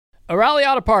O'Reilly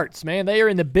Auto Parts, man, they are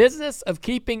in the business of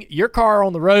keeping your car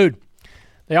on the road.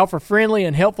 They offer friendly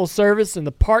and helpful service and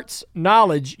the parts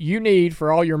knowledge you need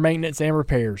for all your maintenance and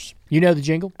repairs. You know the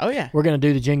jingle? Oh, yeah. We're going to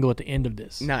do the jingle at the end of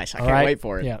this. Nice. I can't wait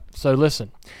for it. Yeah. So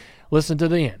listen to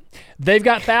the end. They've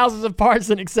got thousands of parts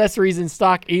and accessories in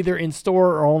stock either in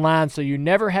store or online, so you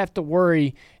never have to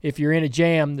worry if you're in a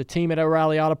jam. The team at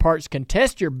O'Reilly Auto Parts can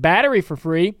test your battery for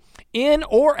free in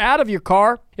or out of your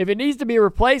car. If it needs to be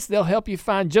replaced, they'll help you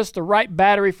find just the right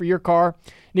battery for your car.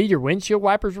 Need your windshield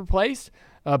wipers replaced,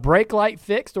 a brake light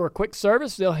fixed, or a quick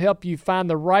service? They'll help you find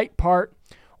the right part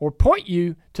or point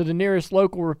you to the nearest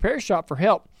local repair shop for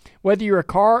help. Whether you're a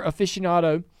car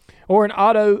aficionado or an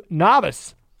auto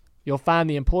novice, you'll find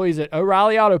the employees at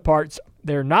O'Reilly Auto Parts.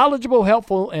 They're knowledgeable,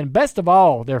 helpful, and best of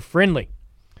all, they're friendly.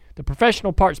 The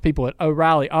professional parts people at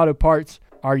O'Reilly Auto Parts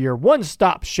are your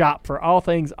one-stop shop for all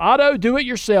things auto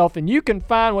do-it-yourself, and you can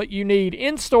find what you need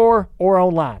in-store or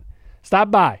online. Stop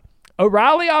by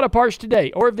O'Reilly Auto Parts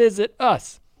today or visit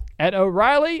us at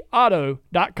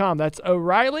O'ReillyAuto.com. That's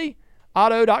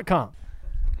O'ReillyAuto.com.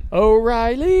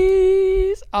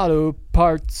 O'Reilly's Auto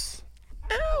Parts.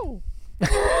 Ow!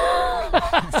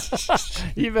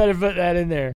 You better put that in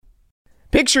there.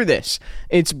 Picture this.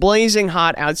 It's blazing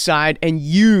hot outside and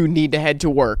you need to head to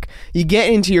work. You get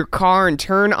into your car and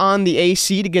turn on the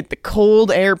AC to get the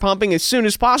cold air pumping as soon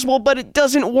as possible, but it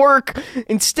doesn't work.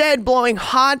 Instead, blowing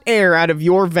hot air out of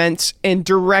your vents and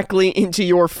directly into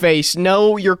your face.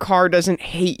 No, your car doesn't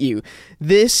hate you.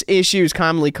 This issue is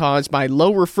commonly caused by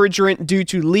low refrigerant due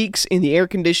to leaks in the air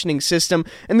conditioning system,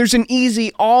 and there's an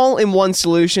easy all-in-one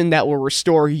solution that will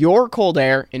restore your cold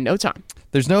air in no time.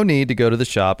 There's no need to go to the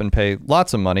shop and pay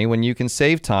lots of money when you can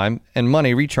save time and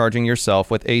money recharging yourself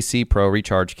with AC Pro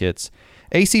Recharge Kits.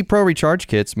 AC Pro Recharge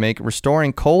Kits make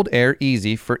restoring cold air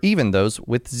easy for even those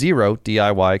with zero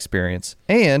DIY experience.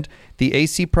 And the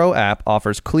AC Pro app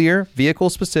offers clear,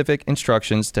 vehicle-specific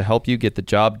instructions to help you get the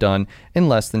job done in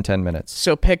less than 10 minutes.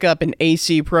 So pick up an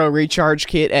AC Pro Recharge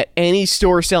Kit at any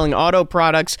store selling auto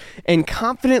products and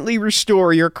confidently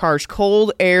restore your car's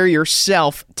cold air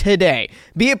yourself today.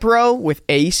 Be a pro with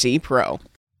AC Pro. What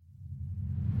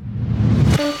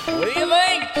do you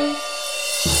think?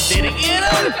 Did it get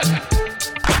him?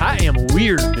 I am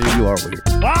weird, dude. You are weird.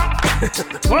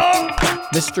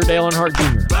 Mr. Dale Earnhardt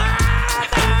Jr.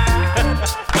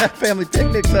 Family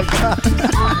picnic sometimes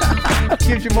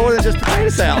gives you more than just potato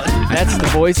salad. That's the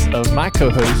voice of my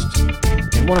co-host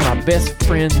and one of my best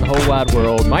friends in the whole wide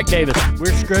world, Mike Davis.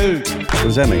 We're screwed. What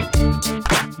does that mean?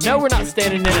 No, we're not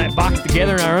standing in that box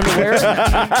together in our underwear.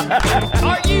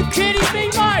 Are you kidding me,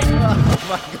 Mike? Oh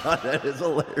my God, that is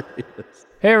hilarious.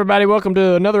 Hey, everybody. Welcome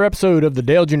to another episode of the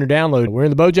Dale Jr. Download. We're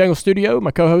in the Bojangles studio.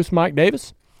 My co-host, Mike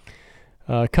Davis,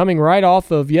 coming right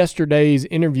off of yesterday's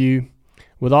interview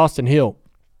with Austin Hill.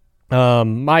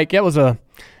 Mike, that was a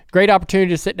great opportunity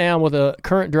to sit down with a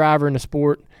current driver in the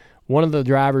sport, one of the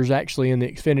drivers actually in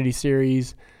the Xfinity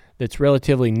Series that's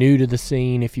relatively new to the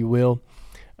scene, if you will.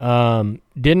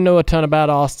 Didn't know a ton about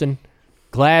Austin.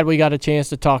 Glad we got a chance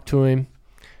to talk to him.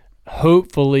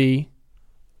 Hopefully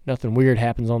nothing weird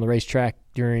happens on the racetrack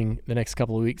during the next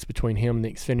couple of weeks between him and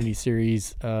the Xfinity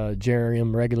Series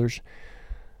JRM regulars.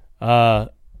 I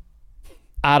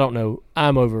don't know.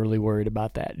 I'm overly worried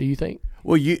about that. Do you think?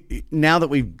 Well, now that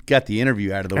we've got the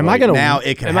interview out of the way, now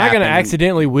it can Am happen. I going to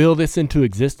accidentally will this into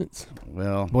existence?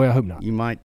 Well, boy, I hope not. You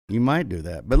might do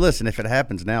that. But listen, if it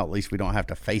happens now, at least we don't have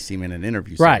to face him in an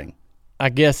interview right. setting. I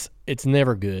guess it's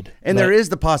never good. And there is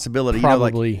the possibility,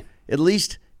 probably, at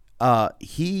least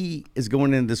he is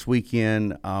going in this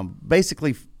weekend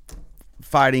basically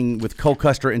fighting with Cole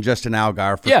Custer and Justin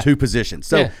Allgaier for two positions.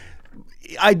 So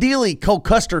ideally, Cole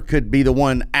Custer could be the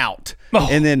one out. Oh.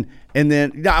 And then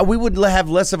we would have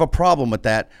less of a problem with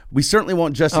that. We certainly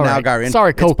want Justin Allgaier in.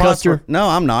 Sorry, Cole Custer. No,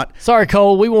 I'm not. Sorry,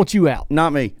 Cole. We want you out.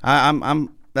 Not me.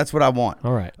 I'm. That's what I want.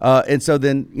 All right. And so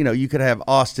then you could have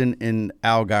Austin and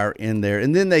Allgaier in there,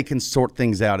 and then they can sort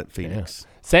things out at Phoenix. Yeah.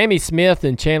 Sammy Smith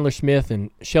and Chandler Smith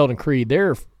and Sheldon Creed,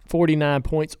 they're 49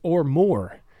 points or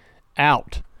more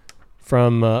out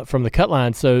from the cut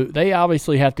line. So they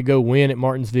obviously have to go win at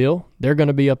Martinsville. They're going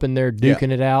to be up in there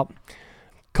duking it out.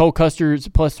 Cole Custer's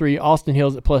at +3, Austin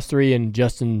Hill's at +3, and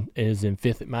Justin is in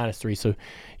 5th at -3. So,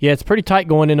 yeah, it's pretty tight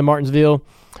going into Martinsville.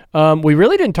 We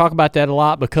really didn't talk about that a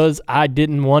lot because I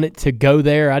didn't want it to go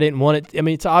there. I didn't want it. I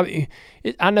mean, it's obvious.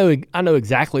 I know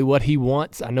exactly what he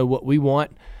wants. I know what we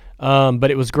want.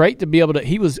 But it was great to be able to.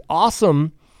 He was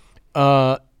awesome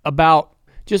about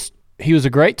just. He was a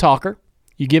great talker.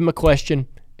 You give him a question,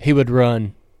 he would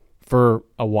run for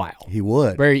a while. He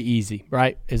would. Very easy,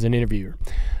 right? As an interviewer.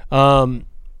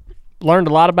 Learned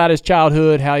a lot about his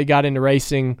childhood, how he got into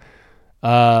racing,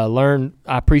 I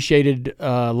appreciated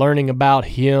learning about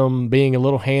him being a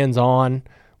little hands-on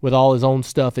with all his own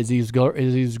stuff as he was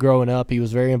growing up. He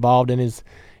was very involved in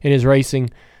his racing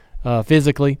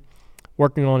physically,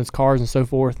 working on his cars and so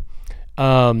forth.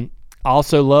 I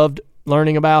also loved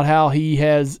learning about how he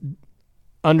has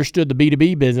understood the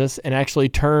B2B business and actually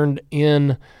turned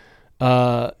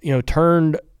a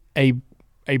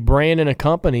brand and a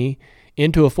company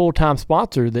into a full-time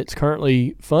sponsor that's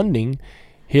currently funding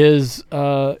his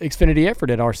Xfinity effort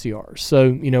at RCR.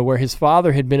 So, where his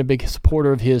father had been a big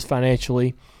supporter of his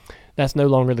financially, that's no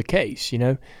longer the case,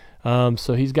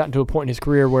 So he's gotten to a point in his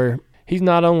career where he's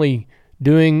not only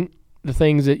doing the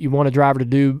things that you want a driver to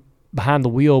do behind the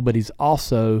wheel, but he's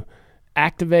also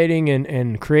activating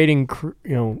and creating,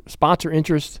 sponsor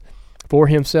interest for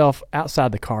himself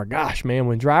outside the car. Gosh, man,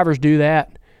 when drivers do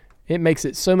that, it makes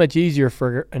it so much easier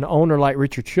for an owner like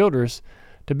Richard Childress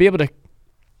to be able to,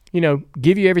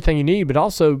 give you everything you need. But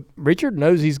also, Richard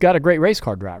knows he's got a great race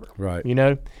car driver. Right.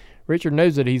 Richard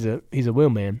knows that he's a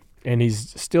wheelman, and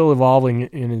he's still evolving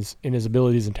in his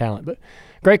abilities and talent. But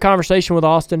great conversation with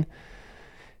Austin,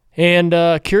 and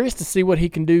curious to see what he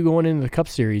can do going into the Cup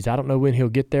Series. I don't know when he'll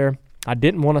get there. I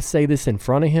didn't want to say this in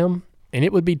front of him, and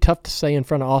it would be tough to say in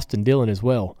front of Austin Dillon as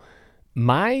well.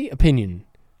 My opinion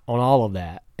on all of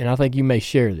that, and I think you may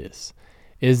share this,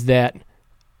 is that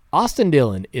Austin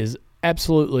Dillon is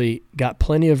absolutely got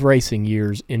plenty of racing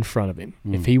years in front of him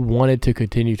if he wanted to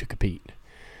continue to compete.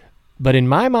 But in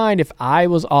my mind, if I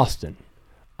was Austin,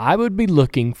 I would be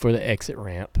looking for the exit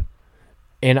ramp,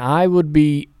 and I would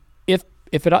be, if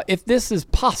this is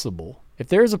possible, if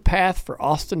there's a path for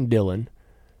Austin Dillon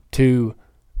to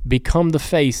become the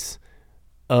face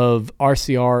of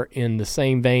RCR in the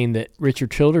same vein that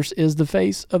Richard Childress is the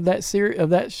face of that series of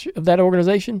that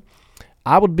organization,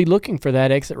 I would be looking for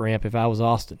that exit ramp if I was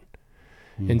Austin,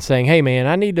 and saying, "Hey, man,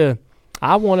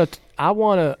 I want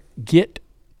to get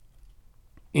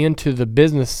into the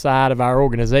business side of our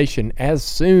organization as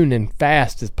soon and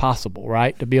fast as possible,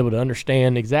 right? To be able to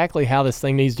understand exactly how this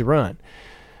thing needs to run."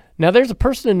 Now, there's a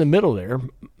person in the middle there,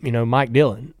 Mike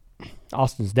Dillon,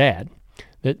 Austin's dad,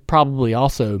 that probably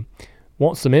also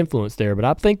wants some influence there. But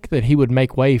I think that he would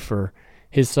make way for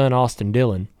his son, Austin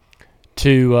Dillon,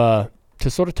 to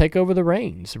sort of take over the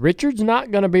reins. Richard's not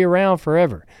going to be around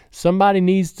forever. Somebody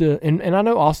needs to, and I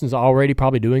know Austin's already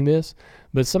probably doing this,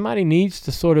 but somebody needs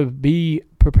to sort of be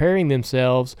preparing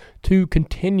themselves to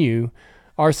continue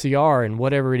RCR and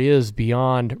whatever it is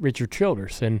beyond Richard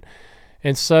Childress.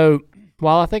 And so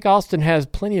while I think Austin has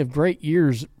plenty of great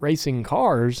years racing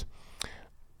cars,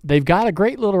 they've got a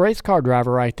great little race car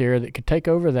driver right there that could take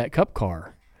over that Cup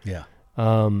car. Yeah.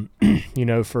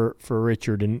 For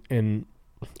Richard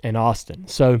and Austin.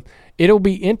 So it'll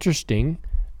be interesting.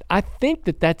 I think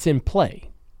that that's in play.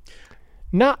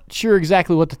 Not sure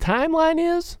exactly what the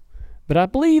timeline is, but I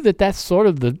believe that that's sort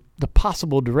of the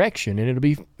possible direction, and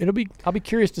I'll be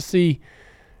curious to see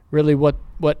really what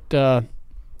the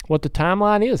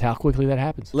timeline is, how quickly that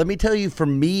happens. Let me tell you, for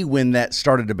me, when that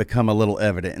started to become a little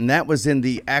evident, and that was in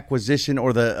the acquisition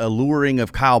or the alluring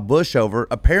of Kyle Busch over.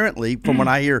 Apparently, from what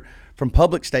I hear from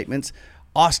public statements,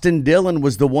 Austin Dillon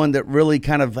was the one that really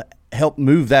kind of helped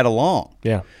move that along.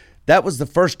 Yeah. That was the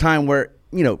first time where,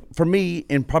 for me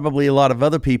and probably a lot of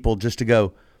other people, just to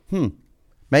go,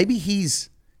 maybe he's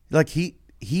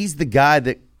the guy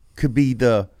that could be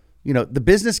the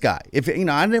business guy. If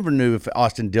I never knew if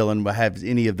Austin Dillon would have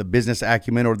any of the business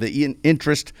acumen or the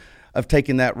interest of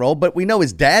taking that role, but we know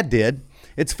his dad did.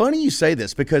 It's funny you say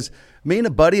this, because me and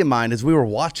a buddy of mine, as we were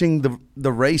watching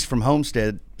the race from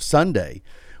Homestead Sunday,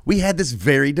 we had this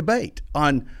very debate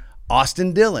on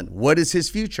Austin Dillon. What is his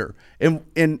future?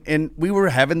 And we were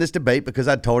having this debate because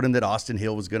I told him that Austin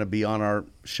Hill was going to be on our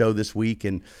show this week,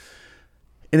 and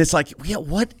it's like, yeah,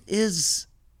 what does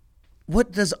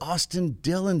Austin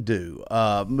Dillon do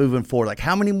moving forward? Like,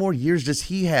 how many more years does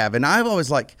he have? And I've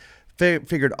always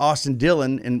figured Austin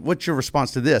Dillon. And what's your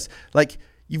response to this? Like,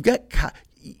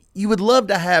 you would love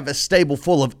to have a stable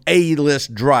full of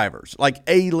A-list drivers,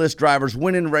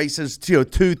 winning races, 2,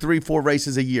 3, 4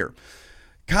 races a year.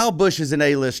 Kyle Busch is an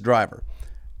A-list driver.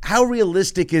 How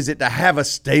realistic is it to have a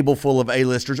stable full of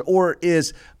A-listers, or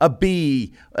is a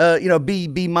B,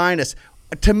 B minus?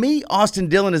 To me, Austin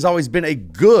Dillon has always been a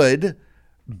good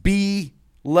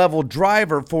B-level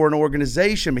driver for an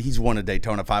organization. He's won a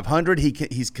Daytona 500.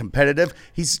 He's competitive.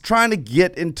 He's trying to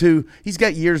get into – he's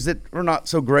got years that are not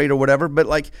so great or whatever,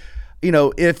 but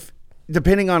if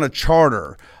depending on a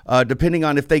charter, depending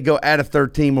on if they go add a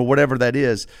third team or whatever that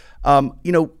is,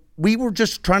 we were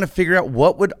just trying to figure out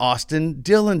what would Austin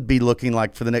Dillon be looking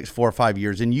like for the next 4 or 5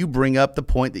 years. And you bring up the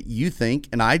point that you think,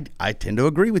 and I tend to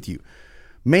agree with you,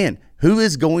 man, who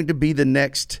is going to be the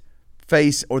next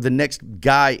face or the next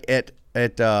guy at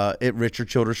Richard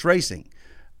Childress Racing?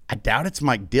 I doubt it's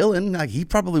Mike Dillon. Like, he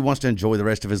probably wants to enjoy the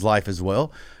rest of his life as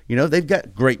well. You know, they've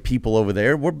got great people over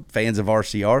there. We're fans of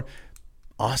RCR.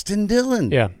 Austin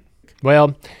Dillon. Yeah.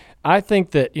 Well, I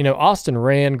think that, you know, Austin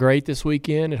ran great this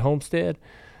weekend at Homestead.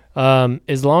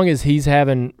 As long as he's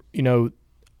having, you know,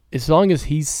 as long as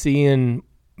he's seeing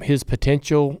his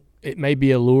potential, it may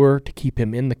be a lure to keep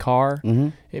him in the car. Mm-hmm.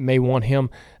 It may want him.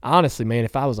 Honestly, man,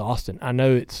 if I was Austin, I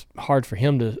know it's hard for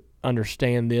him to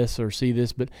understand this or see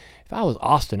this, but if I was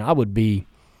Austin, I'd be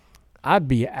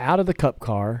out of the Cup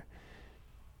car.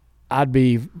 I'd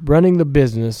be running the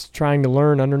business, trying to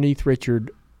learn underneath Richard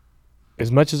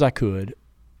as much as I could,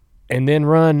 and then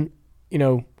run, you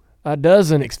know, a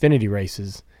dozen Xfinity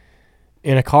races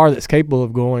in a car that's capable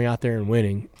of going out there and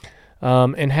winning,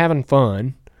 and having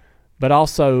fun, but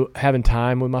also having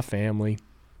time with my family.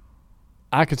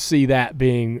 I could see that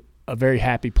being a very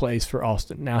happy place for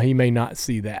Austin. Now, he may not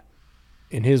see that.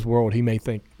 In his world, he may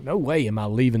think, no way am I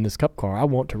leaving this Cup car. I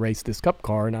want to race this Cup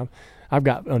car, and I've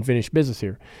got unfinished business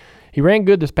here. He ran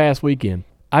good this past weekend.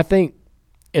 I think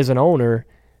as an owner,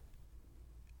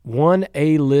 one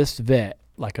A-list vet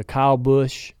like a Kyle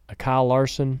Busch, a Kyle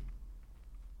Larson,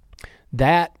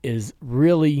 that is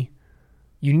really,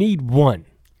 you need one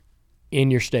in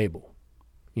your stable,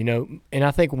 you know, and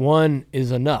I think one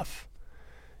is enough.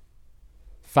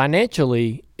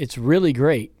 Financially, it's really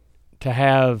great to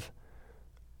have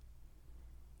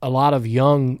a lot of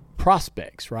young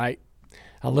prospects, right?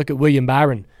 I look at William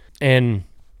Byron and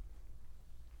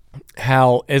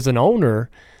how, as an owner,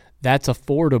 that's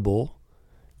affordable,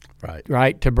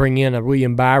 right? To bring in a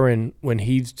William Byron when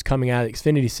he's coming out of the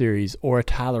Xfinity Series, or a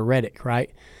Tyler Reddick, right?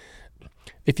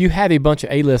 If you have a bunch of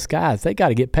A-list guys, they got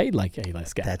to get paid like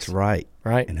A-list guys. That's right.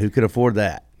 Right? And who could afford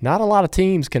that? Not a lot of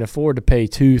teams can afford to pay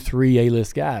 2-3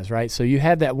 A-list guys, right? So you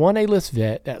have that one A-list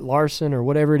vet, that Larson or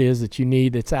whatever it is that you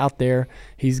need that's out there.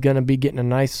 He's going to be getting a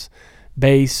nice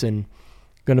base and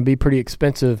going to be pretty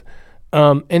expensive.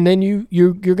 And then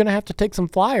you're going to have to take some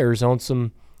flyers on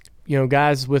some, you know,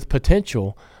 guys with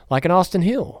potential like an Austin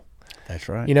Hill. That's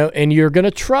right. You know, and you're going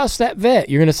to trust that vet.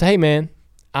 You're going to say, hey, man,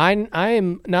 I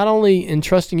am not only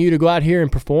entrusting you to go out here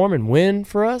and perform and win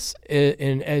for us,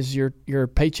 and as your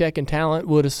paycheck and talent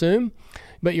would assume,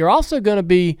 but you're also going to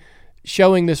be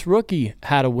showing this rookie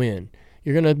how to win.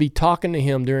 You're going to be talking to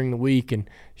him during the week and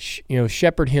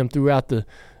shepherd him throughout the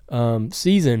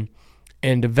season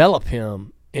and develop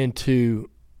him into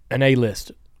an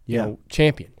A-list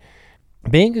champion.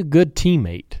 Being a good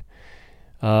teammate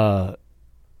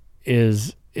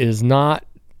is not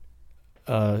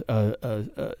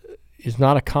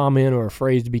a comment or a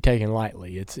phrase to be taken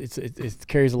lightly. It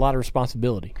carries a lot of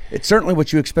responsibility. It's certainly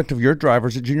what you expect of your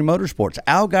drivers at Junior Motorsports.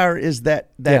 Allgaier is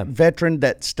that veteran,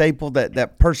 that staple,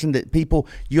 that person that people,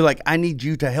 you're like, I need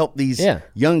you to help these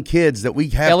young kids that we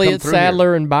have Elliott come through Sadler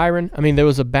here. And Byron. I mean, there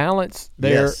was a balance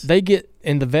there. Yes. They get,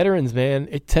 and the veterans, man,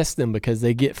 it tests them because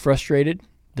they get frustrated.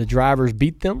 The drivers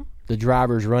beat them. The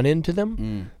drivers run into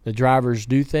them. The drivers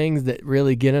do things that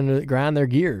really grind their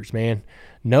gears, man.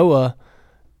 Noah,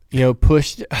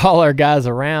 pushed all our guys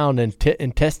around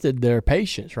and tested their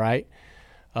patience, right?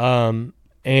 But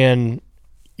the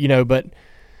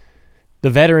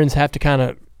veterans have to kind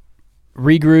of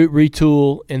regroup,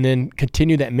 retool, and then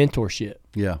continue that mentorship,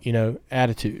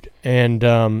 attitude. And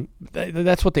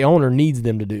that's what the owner needs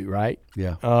them to do, right?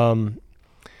 Yeah.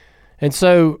 And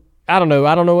so I don't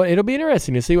know. It'll be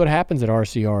interesting to see what happens at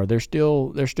RCR. They're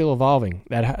still evolving.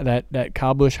 That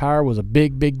Kyle Busch hire was a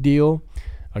big deal,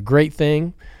 a great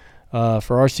thing for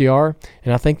RCR,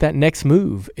 and I think that next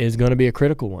move is going to be a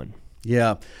critical one.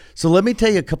 Yeah. So let me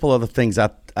tell you a couple other things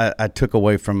I took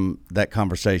away from that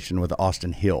conversation with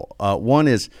Austin Hill. One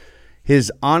is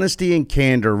his honesty and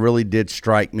candor really did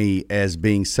strike me as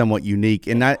being somewhat unique,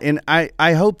 and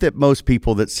I hope that most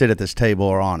people that sit at this table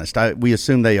are honest. We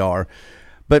assume they are.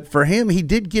 But for him, he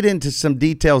did get into some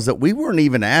details that we weren't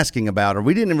even asking about, or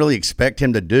we didn't really expect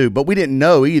him to do, but we didn't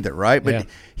know either, right? But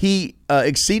he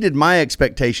exceeded my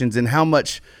expectations in how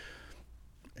much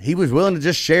he was willing to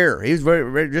just share. He was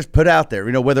very just put out there,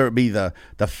 whether it be the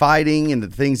fighting and the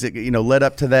things that led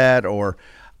up to that, or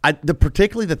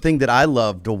particularly the thing that I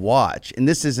love to watch. And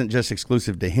this isn't just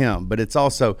exclusive to him, but it's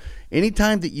also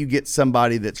anytime that you get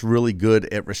somebody that's really good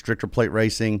at restrictor plate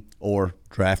racing or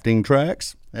drafting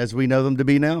tracks, as we know them to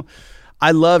be now.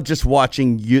 I love just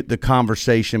watching the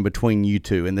conversation between you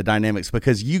two and the dynamics,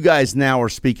 because you guys now are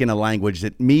speaking a language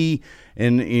that me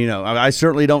and, I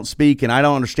certainly don't speak and I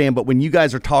don't understand. But when you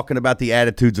guys are talking about the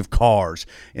attitudes of cars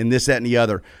and this, that, and the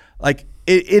other, like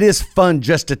it is fun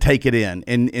just to take it in.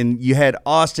 And you had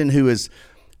Austin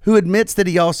who admits that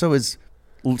he also is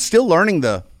still learning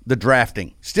the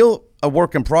drafting, still a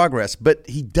work in progress, but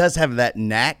he does have that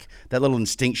knack, that little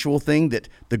instinctual thing that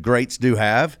the greats do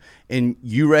have, and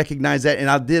you recognize that, and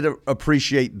I did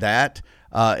appreciate that,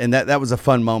 and that was a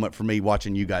fun moment for me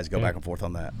watching you guys go back and forth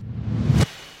on that.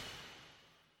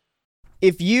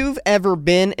 If you've ever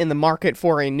been in the market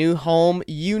for a new home,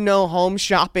 you know home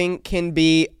shopping can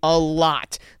be a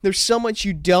lot. There's so much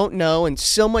you don't know and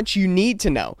so much you need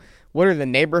to know. What are the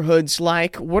neighborhoods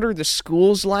like? What are the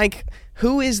schools like?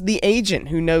 Who is the agent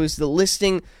who knows the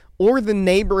listing or the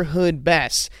neighborhood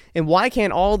best? And why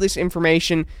can't all this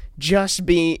information just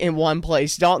be in one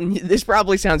place? Dalton, this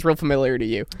probably sounds real familiar to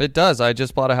you. It does. I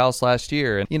just bought a house last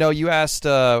year. And, you asked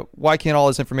why can't all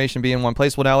this information be in one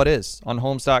place? Well, now it is. On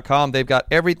Homes.com, they've got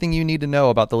everything you need to know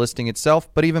about the listing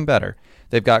itself, but even better.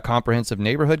 They've got comprehensive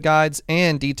neighborhood guides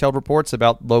and detailed reports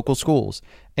about local schools.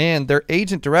 And their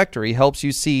agent directory helps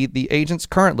you see the agent's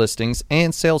current listings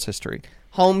and sales history.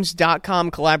 Homes.com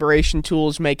collaboration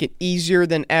tools make it easier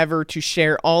than ever to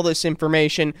share all this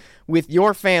information with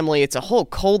your family. It's a whole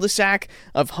cul-de-sac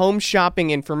of home shopping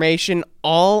information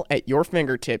all at your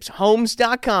fingertips.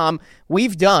 Homes.com,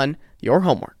 we've done your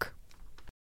homework.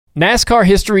 NASCAR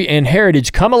history and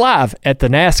heritage come alive at the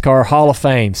NASCAR Hall of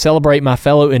Fame. Celebrate my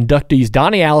fellow inductees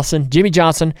Donnie Allison, Jimmy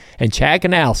Johnson, and Chad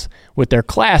Knaus with their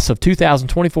class of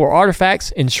 2024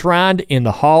 artifacts enshrined in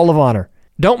the Hall of Honor.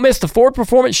 Don't miss the Ford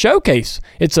Performance Showcase.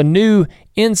 It's a new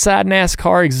Inside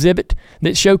NASCAR exhibit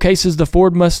that showcases the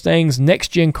Ford Mustang's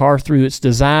next-gen car through its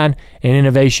design and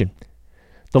innovation.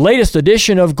 The latest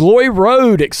edition of Glory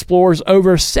Road explores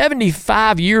over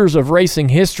 75 years of racing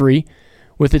history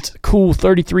with its cool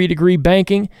 33-degree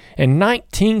banking and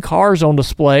 19 cars on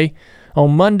display.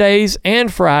 On Mondays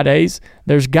and Fridays,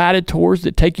 there's guided tours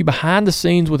that take you behind the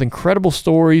scenes with incredible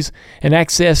stories and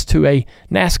access to a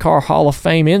NASCAR Hall of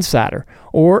Fame insider.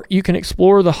 Or you can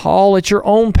explore the hall at your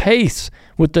own pace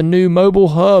with the new mobile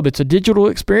hub. It's a digital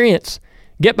experience.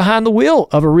 Get behind the wheel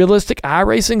of a realistic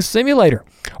iRacing simulator.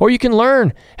 Or you can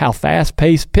learn how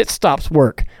fast-paced pit stops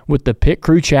work with the Pit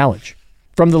Crew Challenge.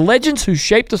 From the legends who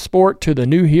shaped the sport to the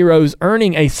new heroes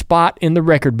earning a spot in the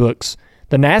record books,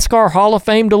 the NASCAR Hall of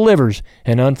Fame delivers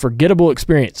an unforgettable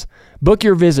experience. Book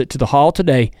your visit to the hall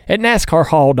today at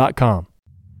NASCARHall.com.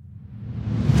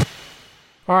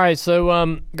 All right,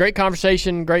 so great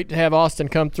conversation. Great to have Austin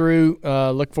come through.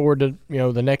 Look forward to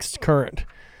the next current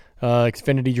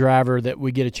Xfinity driver that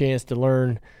we get a chance to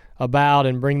learn about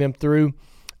and bring them through.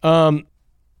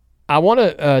 I want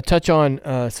to touch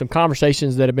on some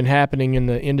conversations that have been happening in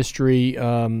the industry.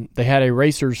 They had a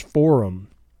Racers Forum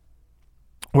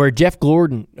where Jeff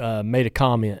Gordon made a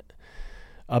comment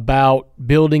about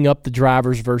building up the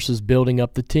drivers versus building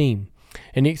up the team.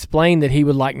 And he explained that he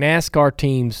would like NASCAR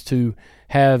teams to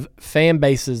have fan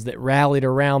bases that rallied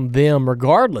around them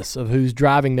regardless of who's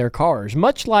driving their cars,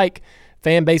 much like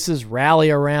fan bases rally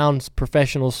around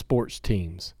professional sports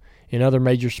teams in other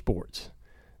major sports.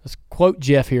 Let's quote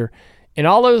Jeff here. In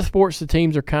all other sports, the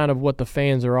teams are kind of what the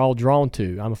fans are all drawn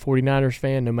to. I'm a 49ers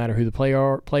fan, no matter who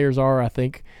the players are. I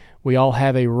think we all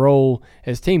have a role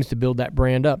as teams to build that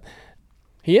brand up.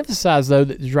 He emphasized, though,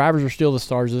 that the drivers are still the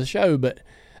stars of the show, but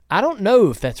I don't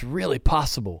know if that's really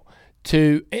possible.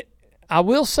 I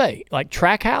will say, like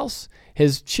Trackhouse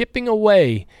is chipping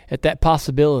away at that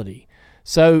possibility.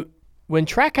 So when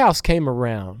Trackhouse came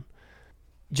around,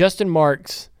 Justin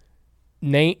Marks'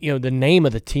 name, the name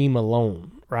of the team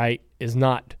alone, right, is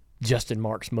not Justin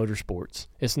Marks Motorsports.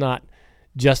 It's not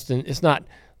Justin's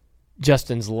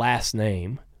last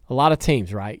name. A lot of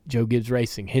teams, right? Joe Gibbs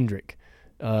Racing, Hendrick,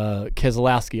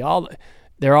 Keselowski,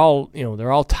 they're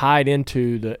all tied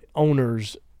into the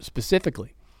owners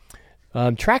specifically.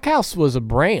 Trackhouse was a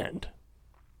brand,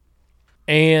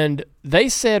 and they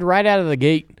said right out of the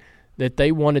gate that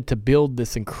they wanted to build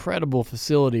this incredible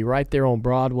facility right there on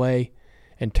Broadway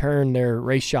and turn their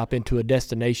race shop into a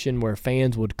destination where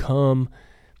fans would come,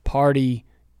 party,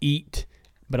 eat,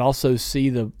 but also see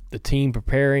the team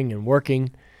preparing and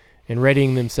working and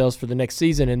readying themselves for the next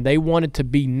season. And they wanted to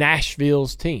be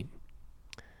Nashville's team.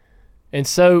 And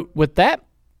so with that,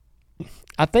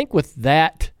 I think with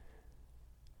that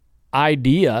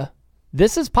idea,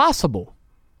 this is possible.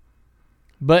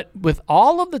 But with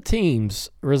all of the teams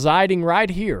residing right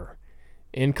here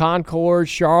in Concord,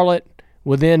 Charlotte,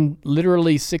 within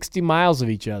literally 60 miles of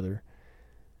each other,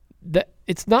 that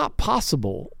it's not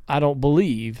possible, I don't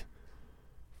believe.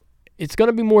 It's going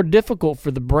to be more difficult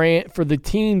for the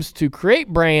teams to create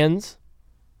brands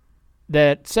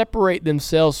that separate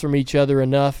themselves from each other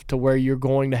enough to where you're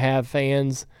going to have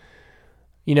fans,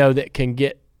 that can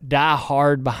get die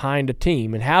hard behind a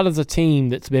team. And how does a team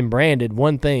that's been branded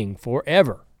one thing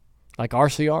forever, like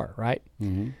RCR, right?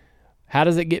 Mm-hmm. How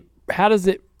does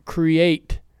it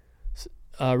create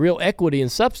real equity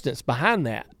and substance behind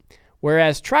that?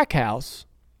 Whereas Trackhouse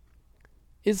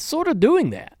is sort of doing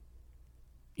that.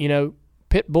 You know,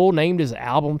 Pitbull named his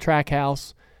album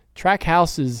Trackhouse.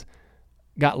 Trackhouse has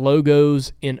got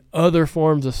logos in other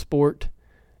forms of sport.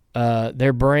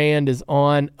 Their brand is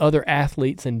on other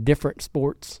athletes in different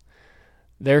sports.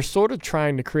 They're sort of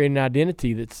trying to create an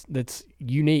identity that's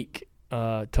unique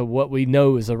to what we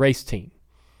know as a race team.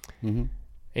 Mm-hmm.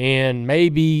 And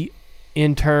maybe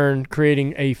in turn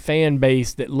creating a fan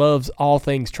base that loves all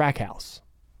things Trackhouse,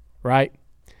 right?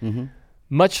 Mm-hmm.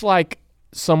 Much like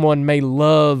someone may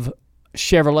love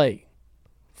Chevrolet,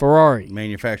 Ferrari,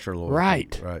 manufacturer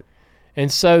loyalty, right?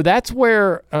 And so that's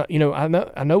where I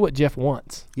know what Jeff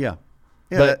wants. Yeah,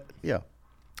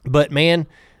 But man,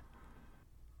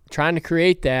 trying to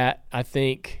create that, I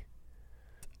think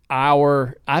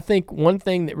one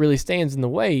thing that really stands in the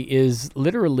way is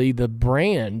literally the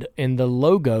brand and the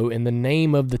logo and the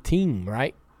name of the team,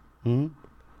 right? Mm-hmm.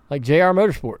 Like JR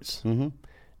Motorsports. Mm-hmm.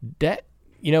 That,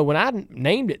 when I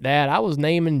named it that, I was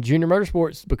naming Junior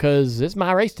Motorsports because it's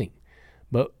my race team.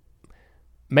 But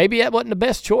maybe that wasn't the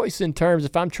best choice in terms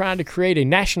if I'm trying to create a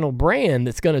national brand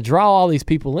that's going to draw all these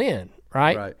people in,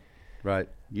 right? Right.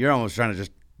 You're almost trying to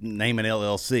just name an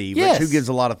LLC, yes. But who gives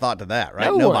a lot of thought to that, right?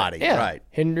 No Nobody, one. Yeah. Right?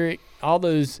 Hendrick, all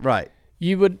those, right?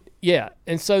 You would, yeah.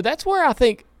 And so that's where I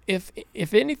think if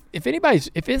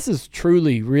this is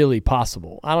truly really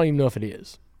possible, I don't even know if it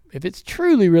is. If it's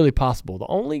truly really possible, the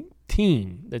only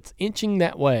team that's inching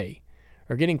that way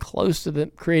or getting close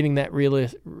to creating that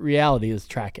reality is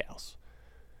Trackhouse.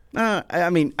 I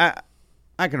mean, I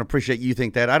can appreciate you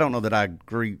think that. I don't know that I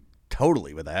agree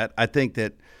totally with that. I think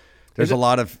that there's a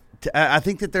lot of. I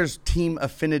think that there's team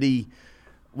affinity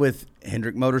with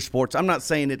Hendrick Motorsports. I'm not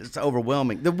saying it's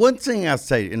overwhelming. The one thing I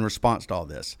say in response to all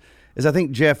this is I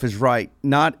think Jeff is right,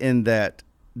 not in that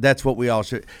that's what we all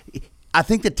should. I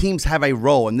think the teams have a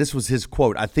role, and this was his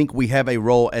quote, I think we have a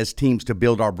role as teams to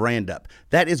build our brand up.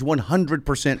 That is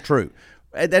 100% true.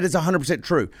 That is 100%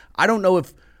 true. I don't know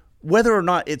whether or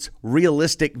not it's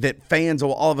realistic that fans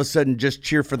will all of a sudden just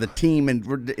cheer for the team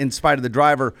and in spite of the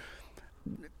driver.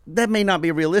 That may not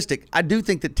be realistic. I do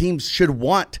think that teams should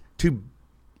want to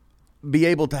be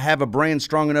able to have a brand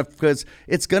strong enough because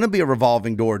it's going to be a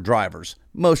revolving door of drivers.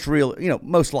 Most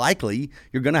likely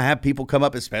you're going to have people come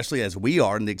up, especially as we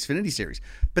are in the Xfinity Series.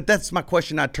 But that's my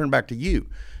question. I turn back to you.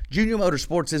 Junior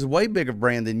Motorsports is a way bigger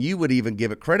brand than you would even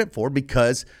give it credit for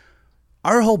because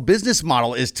our whole business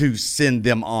model is to send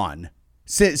them on.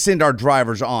 Send our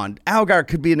drivers on. Allgaier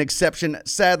could be an exception.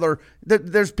 Sadler,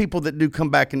 there's people that do come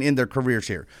back and end their careers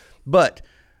here. But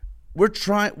we're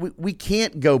trying. We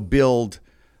can't go build.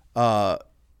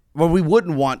 We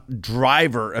wouldn't want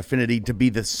driver affinity to be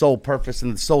the sole purpose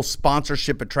and the sole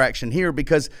sponsorship attraction here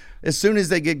because as soon as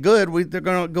they get good, they're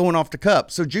going off the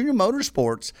cup. So Junior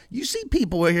Motorsports, you see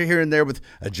people here and there with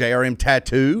a JRM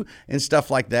tattoo and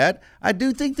stuff like that. I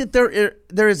do think that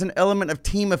there is an element of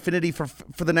team affinity for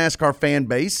the NASCAR fan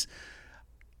base,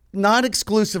 not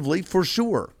exclusively for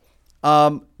sure.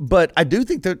 But I do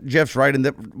think that Jeff's right in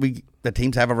that the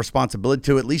teams have a responsibility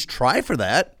to at least try for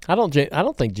that. I don't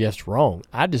think Jeff's wrong.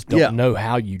 I just don't know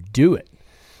how you do it.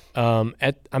 In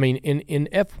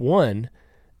F1,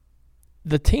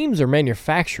 the teams are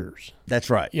manufacturers.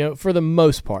 That's right. For the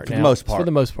most part. For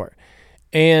the most part.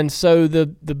 And so the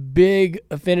big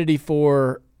affinity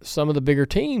for some of the bigger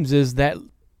teams is that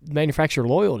manufacturer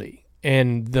loyalty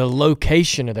and the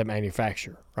location of that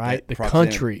manufacturer, right? The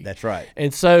country. That's right.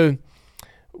 And so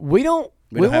we don't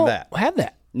have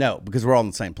that. No, because we're all in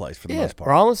the same place for the most part.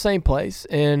 We're all in the same place.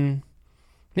 And,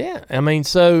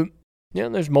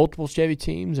 there's multiple Chevy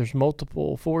teams. There's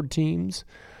multiple Ford teams.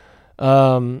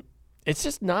 It's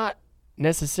just not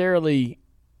necessarily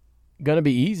going to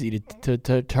be easy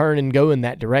to turn and go in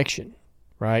that direction,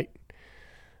 right,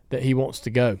 that he wants to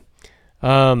go.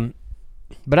 But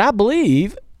I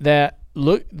believe that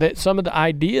some of the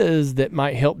ideas that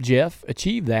might help Jeff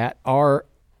achieve that are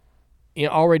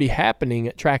already happening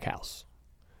at Trackhouse.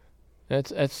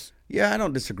 That's I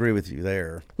don't disagree with you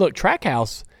there. Look,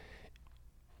 Trackhouse,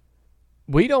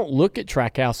 we don't look at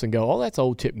Trackhouse and go, "Oh, that's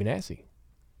old Chip Ganassi."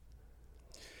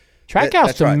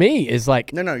 Trackhouse to me is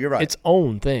like no, you're right. Its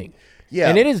own thing. Yeah.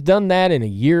 And it has done that in a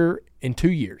year, in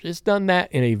 2 years. It's done that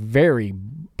in a very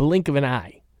blink of an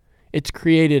eye. It's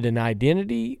created an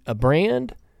identity, a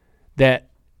brand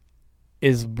that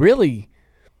is really,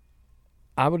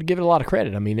 I would give it a lot of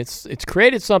credit. I mean, it's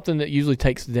created something that usually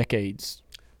takes decades.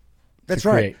 That's to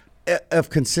right. create. of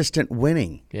consistent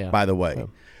winning. Yeah. By the way,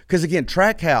 because again,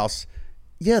 Trackhouse,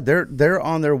 they're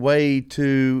on their way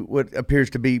to what appears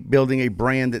to be building a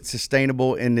brand that's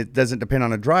sustainable and it doesn't depend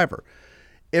on a driver.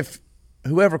 If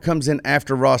whoever comes in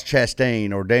after Ross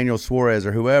Chastain or Daniel Suarez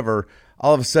or whoever,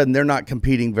 all of a sudden they're not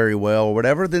competing very well or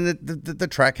whatever, then the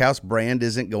Trackhouse brand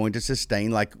isn't going to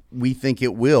sustain like we think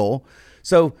it will.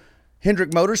 So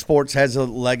Hendrick Motorsports has a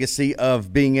legacy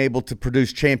of being able to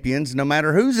produce champions no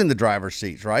matter who's in the driver's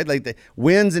seats, right? Like the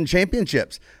wins and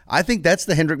championships. I think that's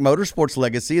the Hendrick Motorsports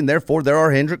legacy, and therefore there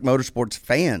are Hendrick Motorsports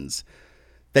fans.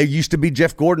 They used to be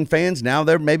Jeff Gordon fans. Now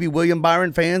they're maybe William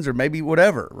Byron fans or maybe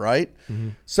whatever, right? Mm-hmm.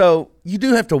 So you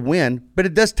do have to win, but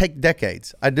it does take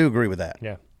decades. I do agree with that.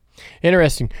 Yeah.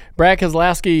 Interesting. Brad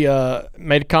Keselowski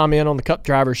made a comment on the Cup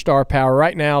driver star power.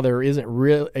 Right now, there isn't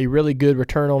a really good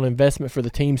return on investment for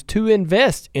the teams to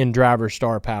invest in driver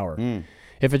star power.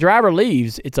 If a driver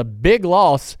leaves, it's a big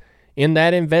loss in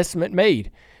that investment made,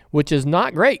 which is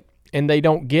not great. And they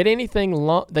don't get anything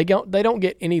they don't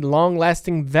get any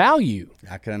long-lasting value.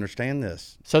 I can understand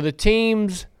this. So the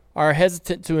teams are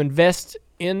hesitant to invest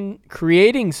in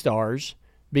creating stars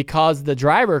because the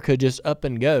driver could just up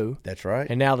and go. That's right.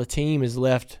 And now the team is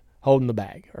left holding the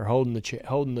bag or holding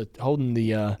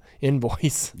the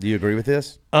invoice. Do you agree with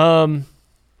this?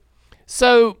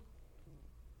 So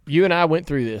you and I went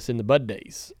through this in the Bud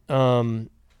days. In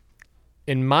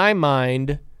my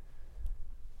mind,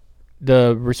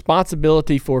 the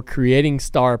responsibility for creating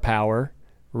star power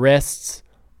rests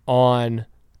on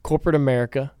corporate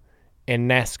America and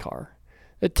NASCAR.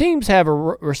 The teams have a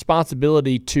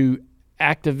responsibility to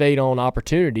activate on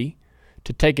opportunity,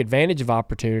 to take advantage of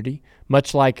opportunity,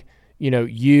 much like,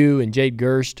 you and Jade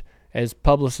Gerst as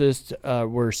publicists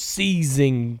were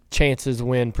seizing chances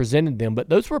when presented them. But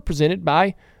those were presented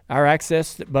by our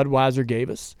access that Budweiser gave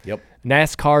us. Yep.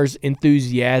 NASCAR's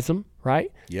enthusiasm,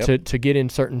 right? Yep. To get in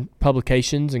certain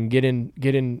publications and get on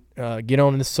in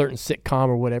a certain sitcom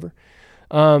or whatever.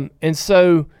 And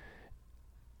so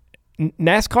it's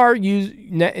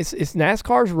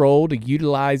NASCAR's role to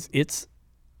utilize its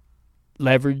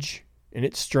leverage and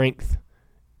its strength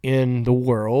in the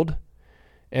world,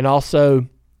 and also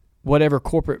whatever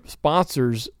corporate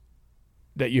sponsors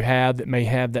that you have that may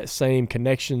have that same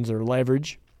connections or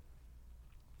leverage.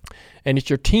 And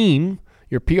it's your team,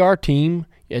 your PR team,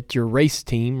 it's your race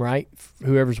team, right?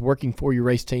 Whoever's working for your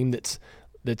race team that's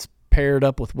paired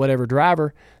up with whatever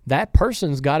driver, that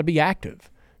person's got to be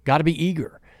active, got to be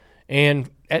eager.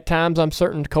 And at times I'm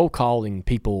certain cold calling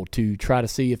people to try to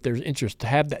see if there's interest to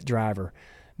have that driver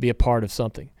be a part of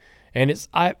something. And it's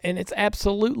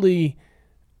absolutely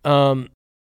got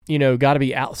to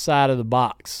be outside of the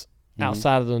box,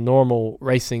 outside of the normal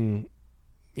racing,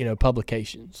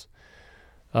 publications.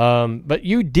 But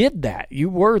you did that. You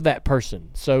were that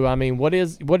person. So, I mean, what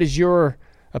is your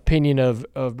opinion of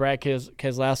Brad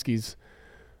Keselowski's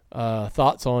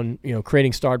thoughts on,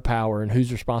 creating star power and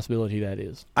whose responsibility that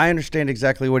is? I understand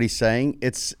exactly what he's saying.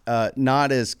 It's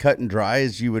not as cut and dry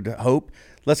as you would hope.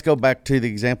 Let's go back to the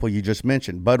example you just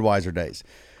mentioned, Budweiser days.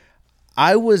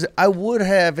 I would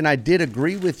have, and I did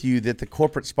agree with you that the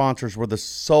corporate sponsors were the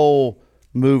sole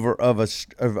mover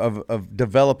of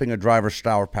developing a driver's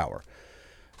star power.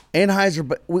 Anheuser,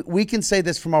 but we can say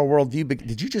this from our worldview. But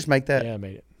did you just make that? Yeah, I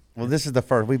made it. Well, this is the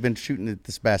first. We've been shooting at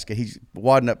this basket. He's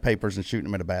wadding up papers and shooting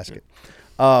them at a basket.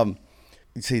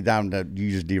 See,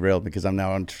 you just derailed because I'm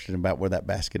now interested about where that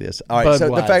basket is. All right.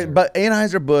 Budweiser. But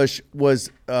Anheuser-Busch was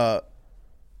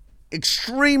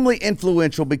extremely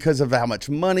influential because of how much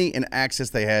money and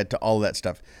access they had to all that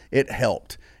stuff. It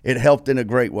helped. It helped in a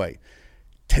great way.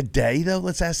 Today, though,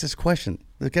 let's ask this question.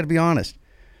 We've got to be honest.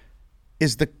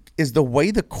 Is the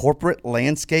way the corporate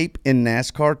landscape in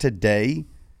NASCAR today,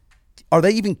 are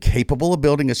they even capable of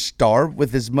building a star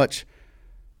with as much,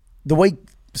 the way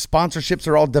sponsorships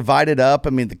are all divided up? I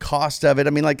mean, the cost of it. I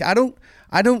mean, like, I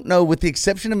don't know, with the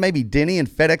exception of maybe Denny and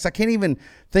FedEx, I can't even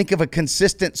think of a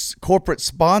consistent corporate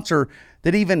sponsor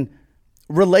that even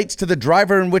relates to the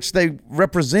driver in which they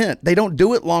represent. They don't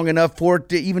do it long enough for it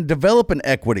to even develop an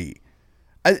equity.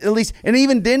 At least, and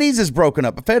even Denny's is broken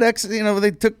up. FedEx,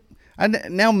 they took,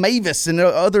 now Mavis and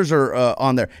others are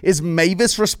on there. Is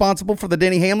Mavis responsible for the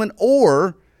Denny Hamlin?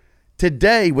 Or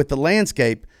today with the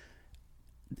landscape,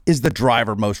 is the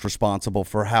driver most responsible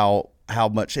for how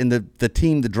much, and the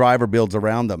team the driver builds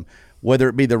around them, whether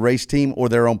it be the race team or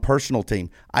their own personal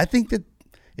team? I think that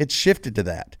it's shifted to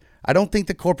that. I don't think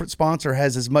the corporate sponsor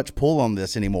has as much pull on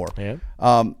this anymore. Yeah.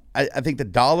 I think the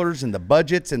dollars and the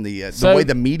budgets and the way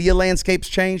the media landscape's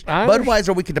changed.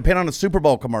 Budweiser, we could depend on a Super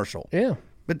Bowl commercial. Yeah.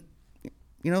 But,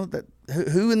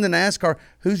 who in the NASCAR,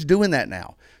 who's doing that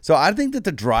now? So I think that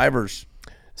the drivers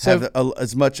have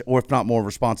as much or if not more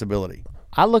responsibility.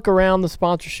 I look around the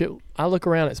sponsorship. I look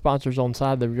around at sponsors on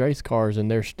side of the race cars,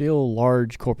 and they're still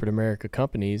large corporate America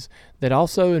companies that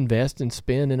also invest and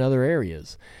spend in other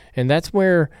areas. And that's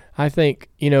where I think,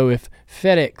 if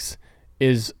FedEx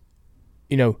is,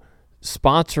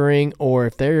 sponsoring,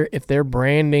 or if they're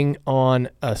branding on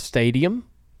a stadium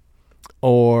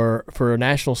or for a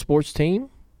national sports team,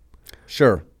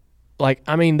 sure.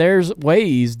 There's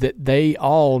ways that they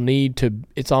all need to.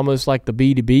 It's almost like the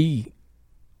B2B.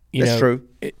 That's true.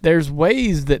 There's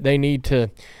ways that they need to,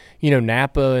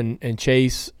 Napa and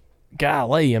Chase.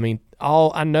 Golly,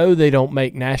 I know they don't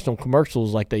make national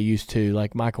commercials like they used to,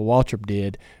 like Michael Waltrip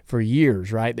did for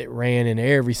years, right? That ran in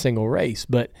every single race.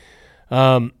 But,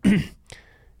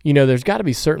 there's got to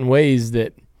be certain ways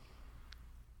that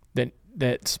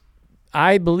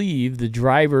I believe the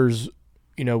drivers,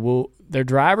 their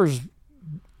drivers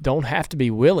don't have to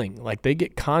be willing. Like, they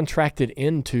get contracted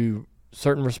into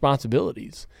certain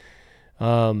responsibilities.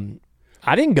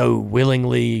 I didn't go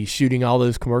willingly shooting all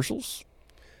those commercials.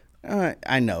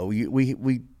 I know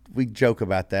we joke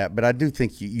about that, but I do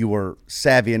think you were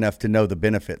savvy enough to know the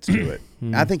benefits to it.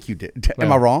 I think you did.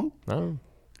 Am I wrong? No.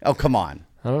 Oh, come on.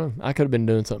 I don't know. I could have been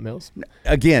doing something else.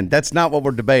 Again, that's not what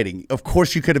we're debating. Of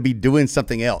course, you could have been doing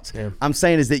something else. Yeah. I'm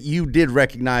saying is that you did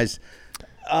recognize.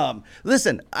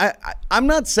 Listen, I'm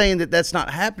not saying that that's not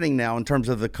happening now in terms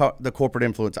of the corporate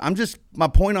influence. My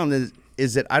point on this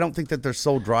is that I don't think that they're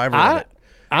sole driver of it.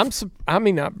 I don't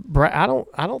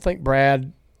think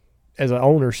Brad, as an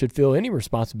owner, should feel any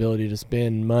responsibility to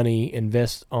spend money,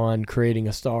 invest on creating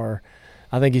a star.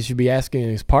 I think he should be asking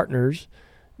his partners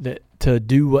to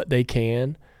do what they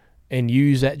can and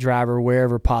use that driver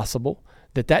wherever possible.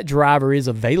 That driver is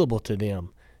available to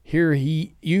them. Here,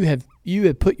 you have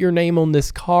put your name on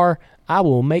this car. I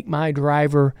will make my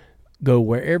driver go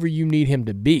wherever you need him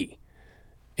to be.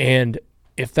 And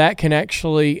if that can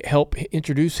actually help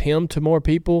introduce him to more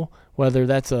people, whether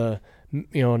that's a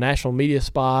national media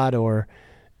spot or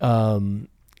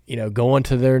going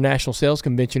to their national sales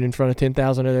convention in front of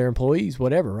 10,000 of their employees,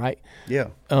 whatever, right? Yeah.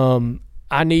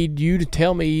 I need you to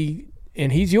tell me,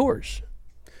 and he's yours.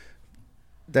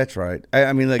 That's right.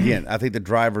 Again, I think the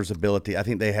driver's ability, I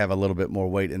think they have a little bit more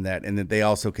weight in that, and that they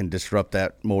also can disrupt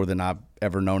that more than I've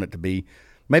ever known it to be.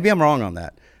 Maybe I'm wrong on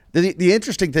that. The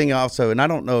interesting thing also, and I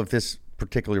don't know if this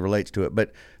particularly relates to it,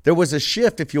 but there was a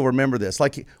shift, if you'll remember this.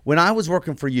 Like when I was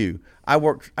working for you, I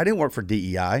didn't work for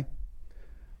DEI.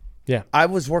 Yeah. I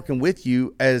was working with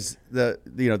you as the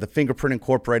Fingerprint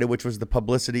Incorporated, which was the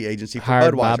publicity agency for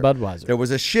Hired Budweiser. by Budweiser. There was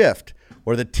a shift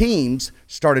where the teams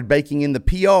started baking in the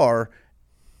PR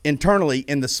internally,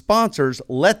 and the sponsors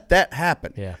let that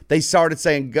happen. Yeah. They started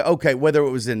saying, okay, whether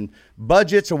it was in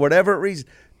budgets or whatever reason,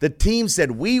 the team said,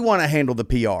 we want to handle the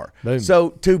PR. Boom. So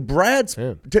to Brad's,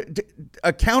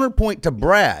 a counterpoint to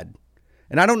Brad,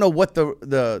 and I don't know what the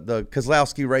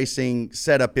Kozlowski Racing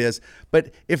setup is,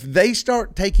 but if they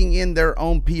start taking in their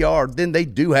own PR, then they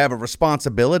do have a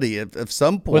responsibility at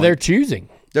some point. Well, they're choosing.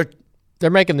 They're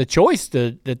making the choice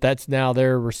that's now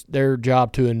their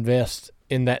job to invest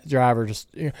in that driver.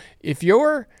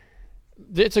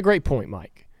 It's a great point,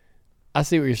 Mike. I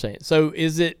see what you're saying. So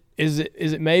is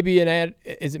it maybe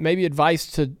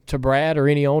advice to Brad or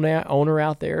any owner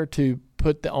out there to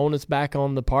put the onus back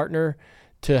on the partner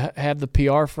to have the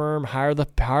PR firm hire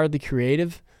the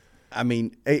creative?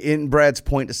 In Brad's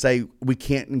point to say we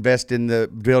can't invest in the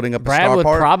building up a Brad star would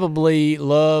park, probably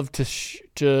love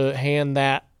to hand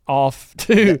that off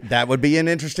to. That would be an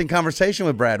interesting conversation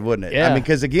with Brad, wouldn't it? Yeah.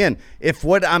 Because again, if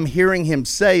what I'm hearing him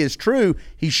say is true,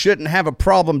 he shouldn't have a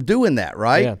problem doing that,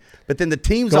 right? Yeah. But then the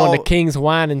team's going to King's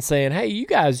Wine and saying, hey, you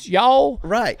guys, y'all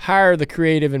right. hire the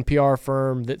creative and PR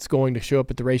firm that's going to show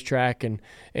up at the racetrack and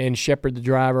shepherd the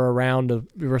driver around the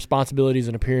responsibilities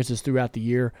and appearances throughout the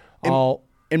year.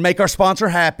 And make our sponsor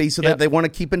happy so that they want to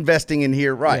keep investing in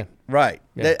here. Right, Yeah. right.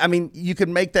 Yeah. You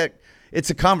can make that. It's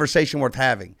a conversation worth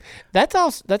having. That's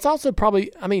also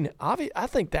probably, I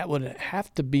think that would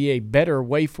have to be a better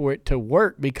way for it to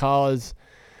work because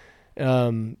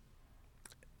the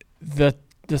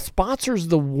sponsor's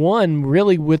the one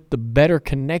really with the better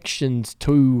connections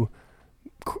to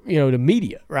to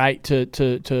media, right?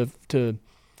 To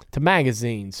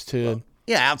magazines, to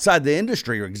outside the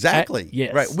industry, exactly.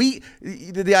 Yes. Right.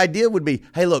 The idea would be,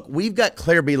 hey, look, we've got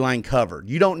Claire B. Line covered.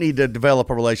 You don't need to develop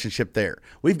a relationship there.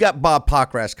 We've got Bob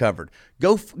Pockras covered.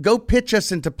 Go pitch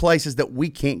us into places that we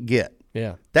can't get.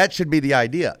 Yeah. That should be the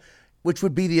idea, which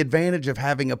would be the advantage of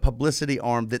having a publicity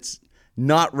arm that's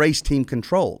not race team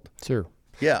controlled. Sure.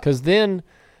 Yeah. Because then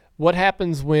what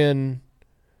happens when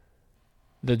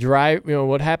the drive,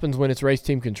 what happens when it's race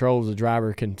team controls, the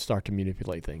driver can start to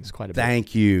manipulate things quite a bit.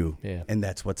 Thank you. Yeah. And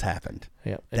that's what's happened.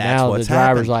 Yeah. And That's now what's the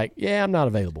driver's happened. like, yeah, I'm not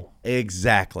available.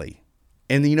 Exactly.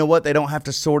 And you know what? They don't have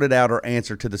to sort it out or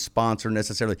answer to the sponsor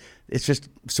necessarily. It's just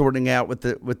sorting out with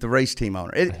the race team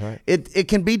owner. It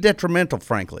can be detrimental,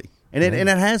 frankly, and it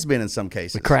has been in some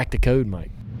cases. We cracked the code,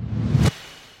 Mike.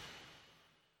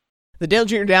 The Dale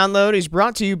Jr. Download is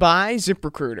brought to you by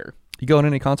ZipRecruiter. You going to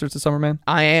any concerts this summer, man?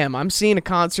 I am. I'm seeing a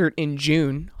concert in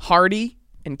June. Hardy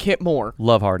and Kip Moore.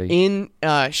 Love Hardy. In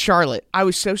Charlotte. I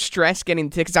was so stressed getting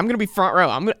the tickets. I'm going to be front row.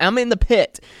 I'm in the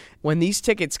pit. When these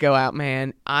tickets go out,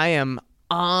 man, I am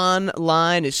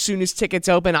online as soon as tickets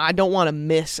open. I don't want to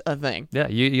miss a thing. Yeah,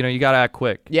 you got to act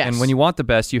quick. Yes. And when you want the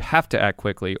best, you have to act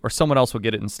quickly or someone else will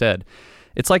get it instead.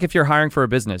 It's like if you're hiring for a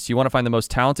business, you want to find the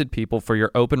most talented people for your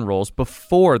open roles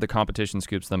before the competition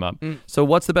scoops them up. So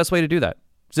what's the best way to do that?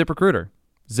 ZipRecruiter.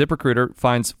 ZipRecruiter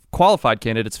finds qualified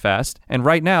candidates fast, and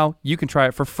right now you can try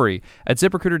it for free at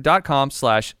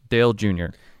ZipRecruiter.com/Dale Jr.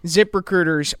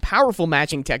 ZipRecruiter's powerful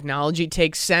matching technology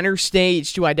takes center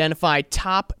stage to identify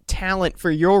top talent for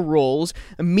your roles.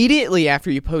 Immediately after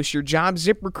you post your job,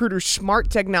 ZipRecruiter's smart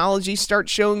technology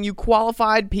starts showing you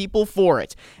qualified people for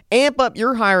it. Amp up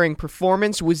your hiring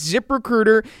performance with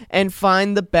ZipRecruiter and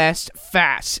find the best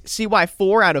fast. See why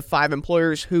 4 out of 5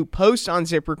 employers who post on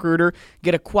ZipRecruiter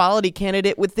get a quality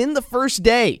candidate within the first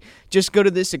day. Just go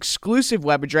to this exclusive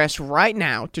web address right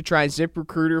now to try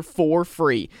ZipRecruiter for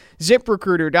free.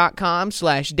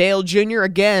 ZipRecruiter.com/Dale Jr.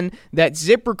 Again, that's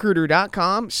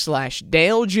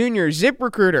ZipRecruiter.com/Dale Jr.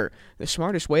 ZipRecruiter, the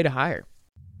smartest way to hire.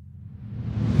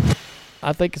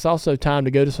 I think it's also time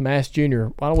to go to some Ask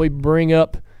Junior. Why don't we bring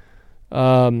up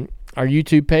our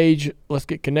YouTube page? Let's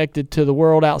get connected to the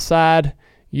world outside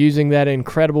using that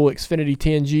incredible Xfinity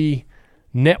 10G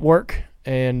network.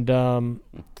 And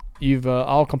you've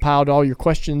all compiled all your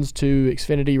questions to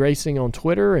Xfinity Racing on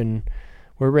Twitter, and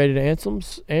we're ready to answer them.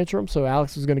 So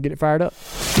Alex is going to get it fired up.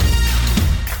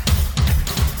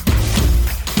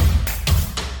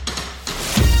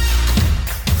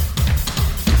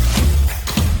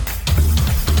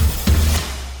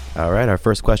 All right, our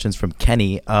first question is from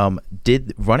Kenny.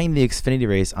 Did running the Xfinity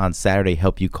race on Saturday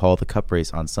help you call the Cup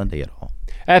race on Sunday at all?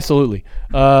 Absolutely.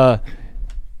 I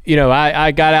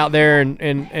got out there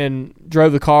and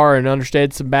drove the car and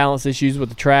understood some balance issues with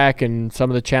the track and some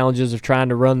of the challenges of trying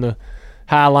to run the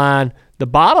high line. The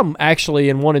bottom actually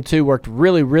in 1 and 2 worked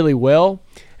really, really well.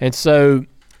 And so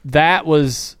that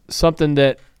was something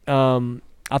that I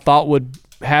thought would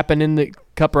happen in the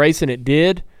Cup race, and it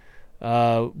did.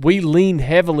 We leaned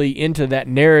heavily into that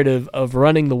narrative of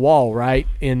running the wall, right,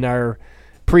 in our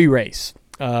pre-race.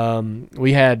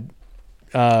 We had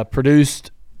produced,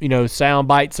 sound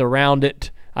bites around it.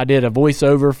 I did a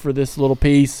voiceover for this little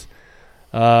piece,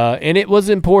 and it was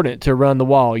important to run the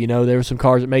wall. There were some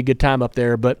cars that made good time up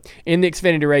there, but in the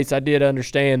Xfinity race, I did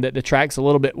understand that the track's a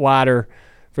little bit wider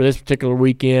for this particular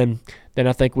weekend than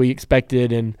I think we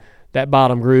expected, and that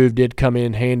bottom groove did come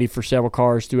in handy for several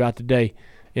cars throughout the day.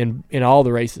 In all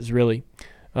the races, really.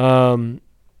 And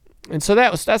so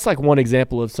that's like one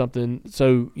example of something.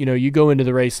 So, you go into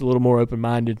the race a little more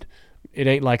open-minded. It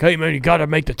ain't like, hey, man, you got to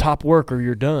make the top work or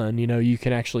you're done. You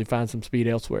can actually find some speed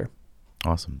elsewhere.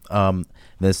 Awesome.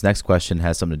 This next question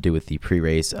has something to do with the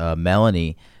pre-race.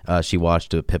 Melanie, she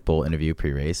watched a Pitbull interview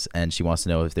pre-race, and she wants to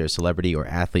know if there's a celebrity or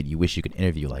athlete you wish you could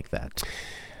interview like that.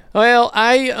 Well,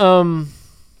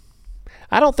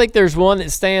 I don't think there's one that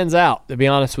stands out, to be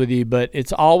honest with you, but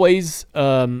it's always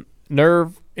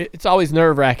It's always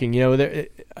nerve-wracking.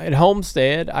 At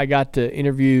Homestead, I got to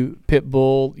interview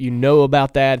Pitbull.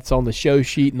 About that. It's on the show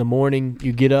sheet in the morning.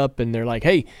 You get up and they're like,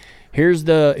 "Hey, here's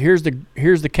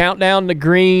the countdown to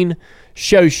green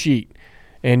show sheet,"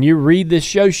 and you read this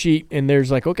show sheet, and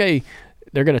there's like, okay,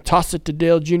 they're going to toss it to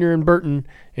Dale Jr. and Burton,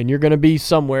 and you're going to be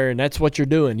somewhere, and that's what you're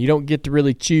doing. You don't get to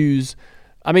really choose.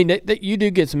 I mean, you do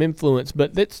get some influence,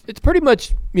 but it's pretty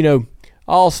much,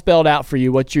 all spelled out for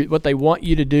you what they want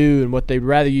you to do and what they'd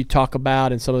rather you talk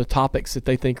about and some of the topics that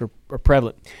they think are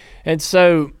prevalent. And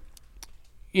so,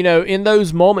 in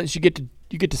those moments you get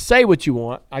to say what you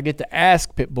want. I get to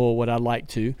ask Pitbull what I'd like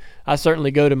to. I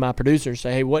certainly go to my producer and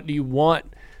say, hey, what do you want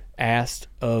asked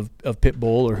of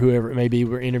Pitbull or whoever it may be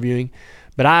we're interviewing?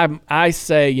 But I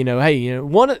say, hey,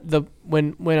 when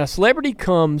a celebrity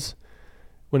comes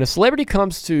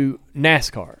to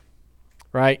NASCAR,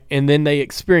 right, and then they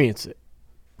experience it,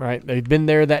 right, they've been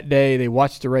there that day, they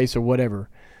watched the race or whatever,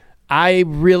 I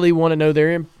really want to know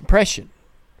their impression.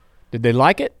 Did they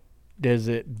like it? Is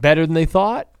it better than they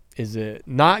thought? Is it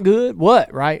not good?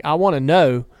 What, right? I want to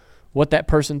know what that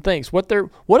person thinks. What are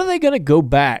they going to go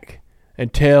back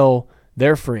and tell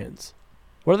their friends?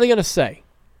 What are they going to say?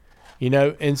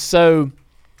 And so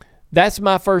that's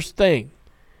my first thing.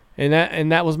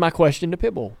 And that was my question to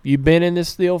Pitbull. You've been in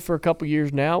this deal for a couple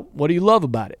years now. What do you love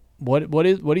about it? What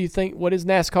do you think? What is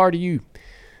NASCAR to you?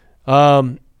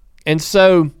 And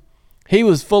so he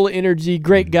was full of energy,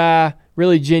 great guy,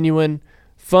 really genuine,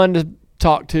 fun to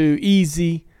talk to,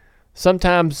 easy.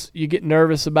 Sometimes you get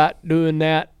nervous about doing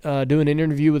that, doing an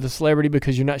interview with a celebrity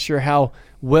because you're not sure how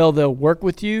well they'll work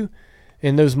with you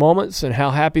in those moments and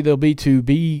how happy they'll be to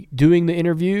be doing the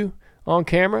interview on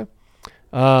camera.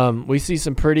 We see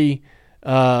some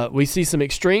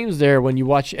extremes there when you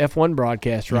watch F1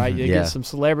 broadcast, right? You get some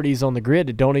celebrities on the grid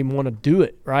that don't even want to do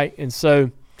it, right? And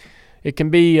so it can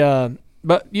be,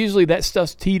 but usually that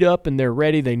stuff's teed up and they're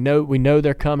ready. We know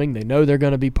they're coming. They know they're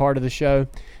going to be part of the show,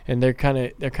 and they're kind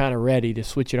of ready to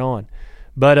switch it on.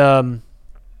 But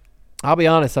I'll be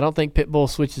honest, I don't think Pitbull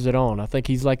switches it on. I think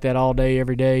he's like that all day,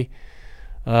 every day.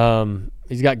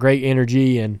 He's got great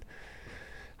energy, and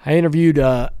I interviewed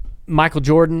Michael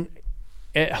Jordan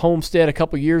at Homestead a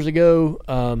couple years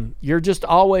ago. You're just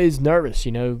always nervous,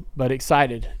 but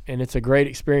excited, and it's a great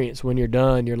experience. When you're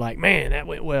done, you're like, man, that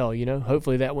went well,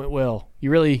 hopefully that went well.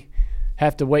 You really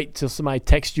have to wait till somebody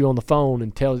texts you on the phone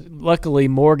and tells. Luckily,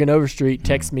 Morgan Overstreet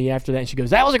texts me after that, and she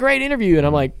goes, that was a great interview, and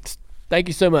I'm like, thank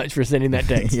you so much for sending that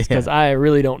text, because I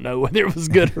really don't know whether it was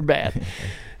good or bad.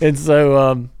 And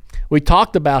so we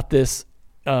talked about this.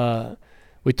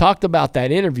 We talked about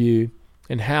that interview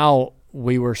and how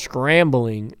we were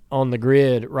scrambling on the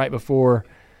grid right before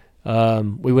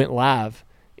we went live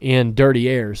in Dirty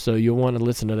Air. So you'll want to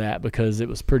listen to that because it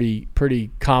was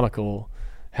pretty comical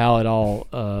how it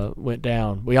all went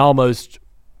down. We almost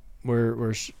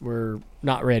were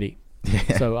not ready.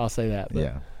 So I'll say that. But.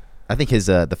 Yeah. I think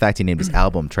the fact he named his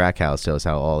album Trackhouse shows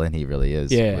how all in he really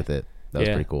is with it. That was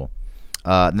pretty cool.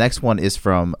 Next one is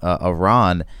from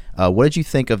Iran. What did you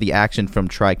think of the action from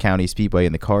Tri-County Speedway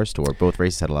and the Car Store? Both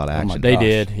races had a lot of action. They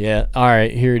did, yeah. All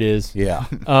right, here it is. Yeah.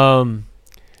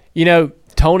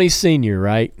 Tony Sr.,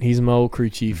 right? He's my old crew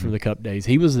chief from the Cup days.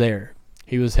 He was there.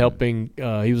 He was helping.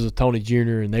 He was with Tony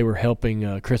Jr., and they were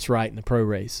helping Chris Wright in the pro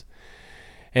race.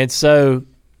 And so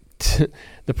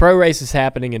the pro race is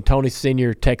happening, and Tony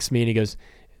Sr. texts me, and he goes,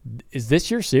 is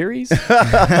this your series?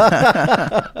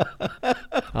 I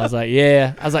was like,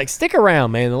 yeah. I was like, stick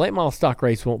around, man. The late model stock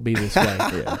race won't be this way.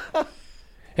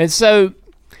 And so,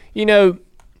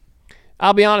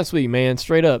 I'll be honest with you, man,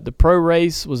 straight up. The pro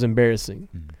race was embarrassing.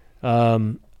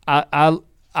 I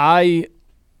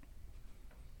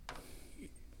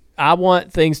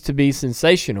want things to be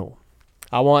sensational.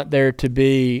 I want there to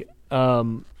be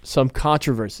some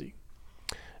controversy.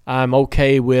 I'm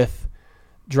okay with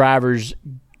drivers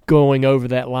going over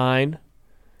that line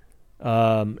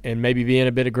and maybe being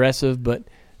a bit aggressive, but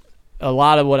a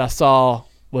lot of what I saw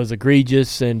was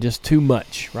egregious and just too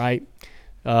much, right?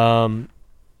 The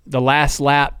last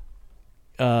lap,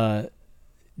 the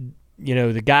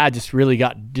guy just really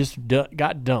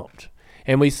got dumped.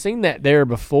 And we've seen that there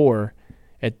before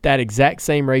at that exact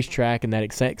same racetrack and that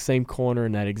exact same corner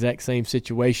and that exact same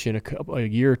situation a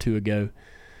year or two ago.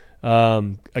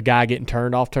 A guy getting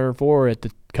turned off turn 4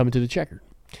 coming to the checkered.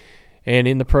 And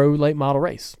in the pro late model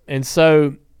race. And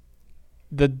so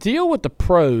the deal with the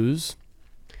pros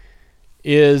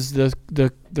is the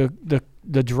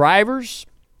drivers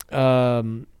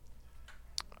at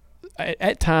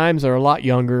times are a lot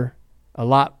younger,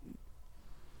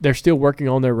 they're still working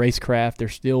on their racecraft, they're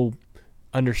still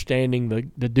understanding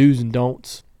the do's and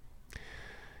don'ts.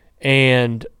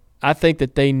 And I think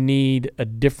that they need a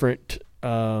different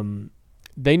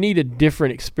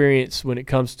experience when it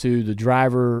comes to the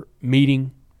driver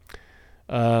meeting.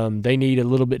 They need a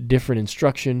little bit different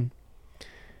instruction.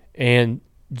 And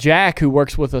Jack, who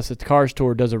works with us at the Car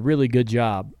Store, does a really good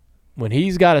job. When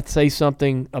he's got to say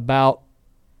something about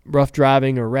rough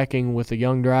driving or wrecking with a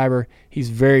young driver, he's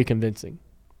very convincing.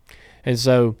 And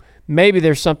so maybe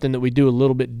there's something that we do a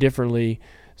little bit differently.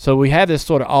 So we have this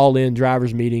sort of all-in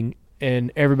drivers meeting,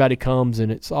 and everybody comes,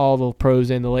 and it's all the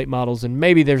pros and the late models, and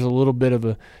maybe there's a little bit of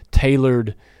a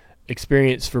tailored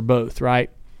experience for both, right?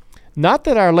 Not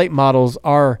that our late models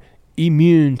are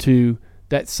immune to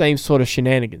that same sort of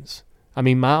shenanigans. I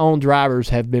mean, my own drivers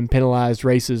have been penalized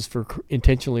races for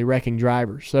intentionally wrecking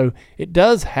drivers. So it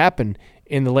does happen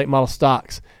in the late model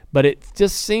stocks, but it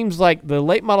just seems like the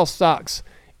late model stocks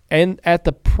and at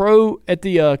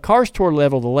the Car Store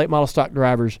level, the late model stock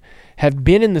drivers have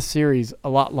been in the series a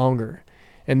lot longer.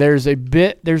 And there's a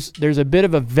bit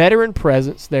of a veteran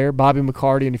presence there, Bobby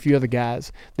McCarty and a few other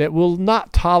guys, that will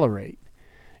not tolerate,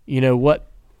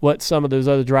 what some of those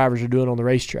other drivers are doing on the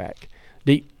racetrack.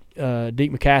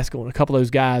 Deke McCaskill and a couple of those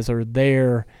guys are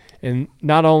there, and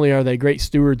not only are they great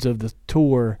stewards of the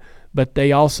tour, but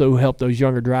they also help those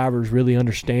younger drivers really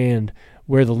understand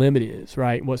where the limit is,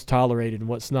 right, what's tolerated and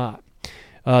what's not.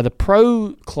 The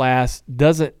pro class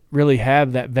doesn't really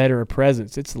have that veteran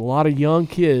presence. It's a lot of young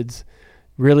kids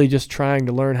really just trying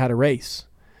to learn how to race.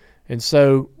 And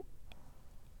so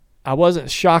I wasn't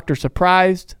shocked or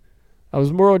surprised. I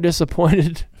was more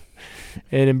disappointed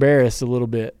and embarrassed a little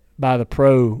bit by the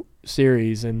pro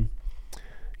series. And,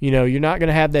 you're not going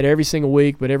to have that every single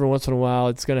week, but every once in a while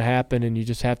it's going to happen, and you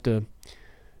just have to,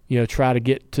 try to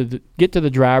get to the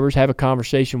drivers, have a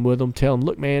conversation with them, tell them,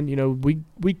 look, man,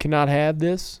 we cannot have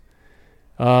this.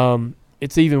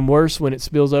 It's even worse when it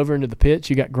spills over into the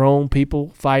pits. You got grown people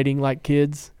fighting like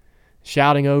kids,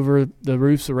 shouting over the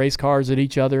roofs of race cars at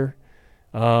each other.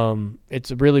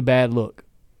 It's a really bad look.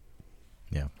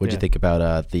 Yeah. What'd you think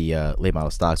about the late model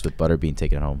stocks with Butterbean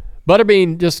taking it home?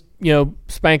 Butterbean just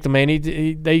spanked them, man.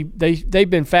 They've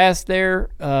been fast there,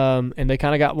 and they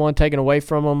kind of got one taken away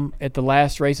from them at the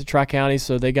last race at Tri-County,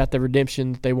 so they got the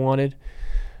redemption that they wanted.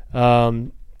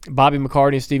 Bobby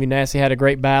McCarty and Stevie Nassie had a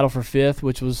great battle for fifth,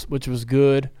 which was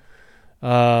good.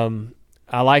 I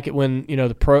like it when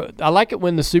I like it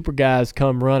when the super guys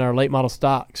come run our late model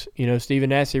stocks. Stevie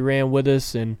Nassie ran with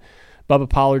us, and Bubba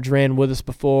Pollard's ran with us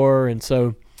before, and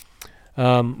so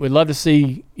we'd love to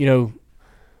see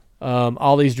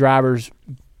all these drivers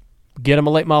get them a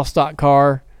late model stock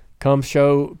car, come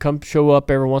show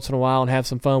up every once in a while and have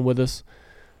some fun with us.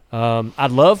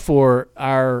 I'd love for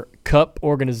our Cup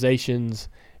organizations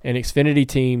and Xfinity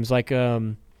teams like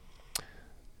there's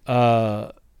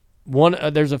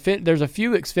a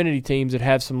few Xfinity teams that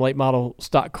have some late model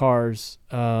stock cars.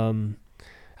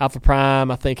 Alpha Prime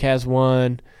I think has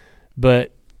one,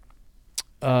 but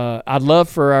I'd love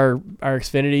for our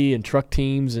Xfinity and truck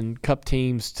teams and Cup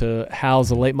teams to house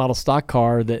a late model stock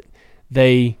car that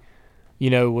they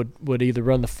would either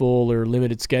run the full or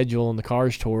limited schedule on the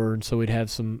Cars Tour, and so we'd have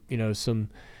some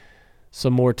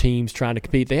more teams trying to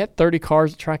compete. They had 30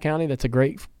 cars at Tri-County. That's a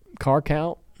great car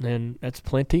count, and that's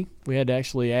plenty. We had to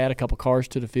actually add a couple cars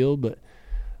to the field, but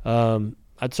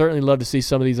I'd certainly love to see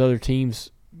some of these other teams,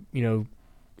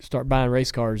 start buying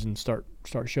race cars and start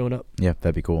showing up. Yeah,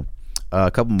 that'd be cool. A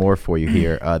couple more for you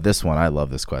here. This one, I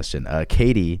love this question.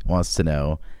 Katie wants to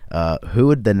know, who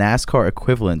would the NASCAR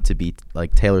equivalent to be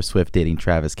like Taylor Swift dating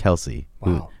Travis Kelce?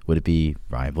 Wow. Would it be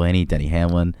Ryan Blaney, Denny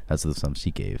Hamlin? That's the sum she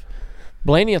gave.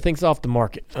 Blaney, I think, is off the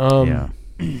market. Yeah.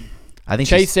 I think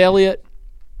Chase Elliott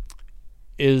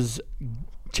is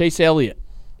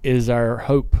our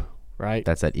hope, right?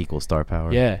 That's that equal star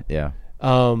power. Yeah. Yeah.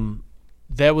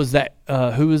 That was that.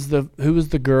 Who was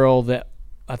the girl that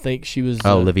I think she was?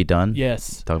 Livy Dunn.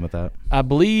 Yes. Talking about that. I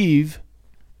believe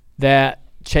that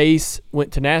Chase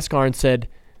went to NASCAR and said,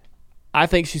 "I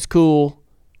think she's cool.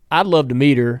 I'd love to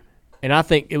meet her, and I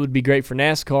think it would be great for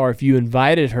NASCAR if you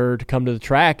invited her to come to the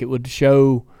track. It would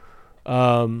show,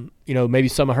 maybe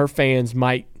some of her fans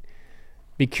might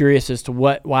be curious as to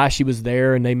why she was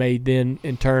there, and they may then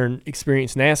in turn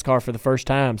experience NASCAR for the first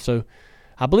time." So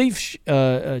I believe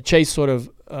Chase sort of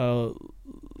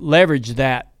leveraged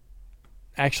that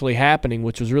actually happening,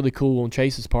 which was really cool on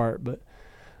Chase's part. But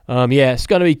it's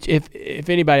going to be, if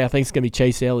anybody, I think it's going to be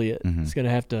Chase Elliott. Mm-hmm. It's going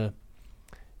to have to,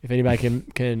 if anybody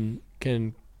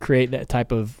can create that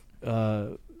type of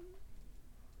that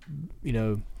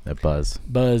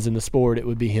buzz in the sport, it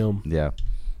would be him. Yeah.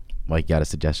 Mike, got a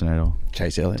suggestion at all?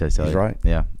 Chase Elliott. He's right.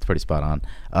 Yeah, it's pretty spot on.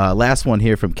 Last one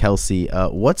here from Kelsey.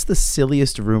 What's the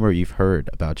silliest rumor you've heard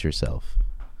about yourself?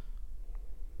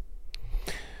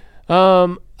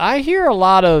 I hear a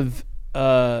lot of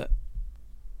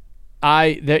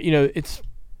it's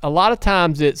a lot of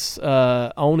times it's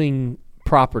owning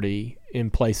property in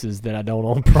places that I don't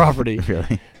own property.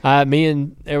 Really?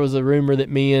 There was a rumor that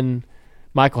me and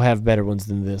Michael have better ones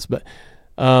than this, but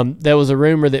there was a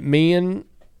rumor that me and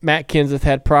Matt Kenseth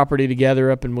had property together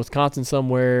up in Wisconsin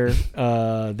somewhere.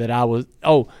 That I was.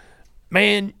 Oh,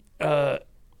 man.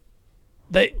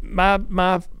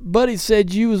 My buddy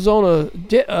said you was on a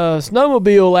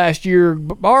snowmobile last year,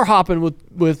 bar hopping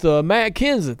with Matt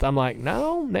Kenseth. I'm like,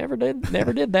 no, never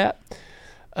did that.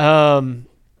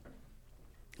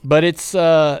 But it's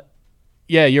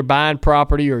you're buying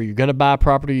property, or you're gonna buy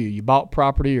property, or you bought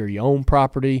property, or you own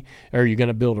property, or you're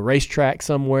gonna build a racetrack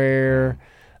somewhere.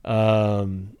 I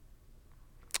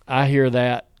hear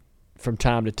that from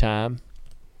time to time.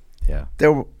 Yeah.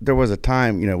 There was a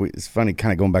time, it's funny,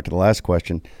 kind of going back to the last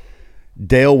question.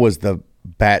 Dale was the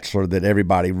bachelor that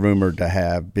everybody rumored to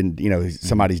have been,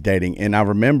 somebody's dating. And I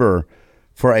remember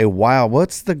for a while,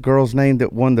 what's the girl's name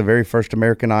that won the very first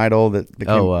American Idol?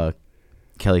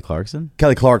 Kelly Clarkson?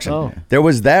 Kelly Clarkson. Oh. There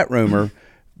was that rumor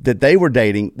that they were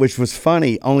dating, which was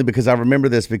funny only because I remember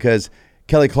this because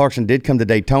Kelly Clarkson did come to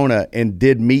Daytona and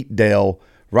did meet Dale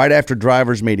right after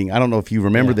drivers meeting. I don't know if you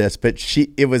remember this, but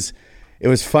it was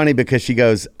funny because she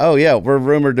goes, "Oh yeah, we're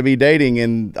rumored to be dating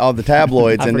in all the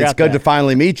tabloids, and it's good to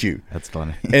finally meet you." That's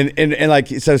funny. and like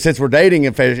so, since we're dating,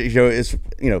 and it's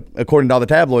according to all the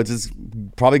tabloids, it's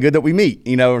probably good that we meet,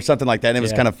 or something like that. And it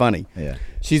was kind of funny. Yeah,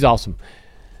 she's awesome.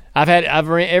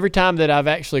 Every time that I've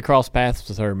actually crossed paths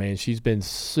with her, man, she's been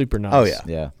super nice. Oh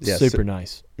yeah, super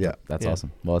nice. Yeah, that's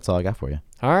awesome. Well, that's all I got for you.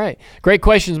 All right, great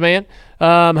questions, man.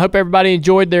 Hope everybody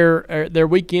enjoyed their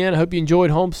weekend. I hope you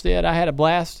enjoyed Homestead. I had a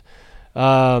blast.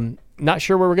 Not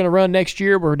sure where we're going to run next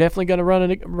year. We're definitely going to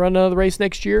run another race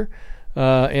next year,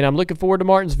 and I'm looking forward to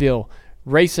Martinsville,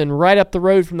 racing right up the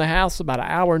road from the house, about an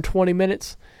hour and 20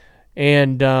 minutes,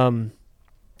 and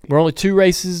we're only 2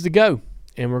 races to go.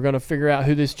 And we're going to figure out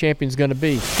who this champion's going to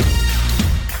be.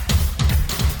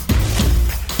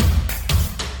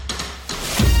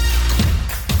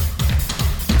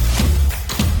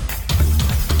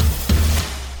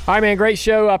 All right, man, great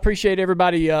show. I appreciate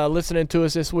everybody listening to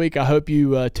us this week. I hope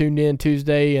you tuned in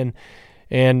Tuesday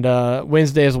and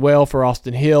Wednesday as well for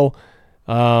Austin Hill.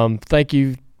 Thank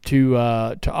you to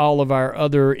all of our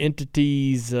other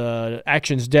entities,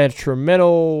 Actions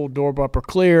Detrimental, Door Bumper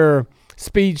Clear,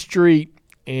 Speed Street,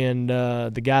 and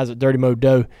the guys at Dirty Mo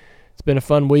Dough. It's been a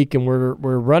fun week, and we're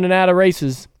running out of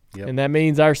races, and that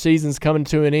means our season's coming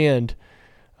to an end.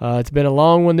 It's been a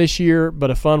long one this year,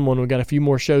 but a fun one. We've got a few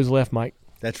more shows left, Mike.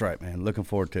 That's right, man. Looking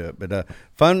forward to it. But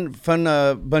fun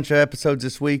bunch of episodes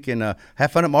this week, and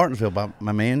have fun at Martinsville,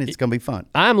 my man. It's going to be fun.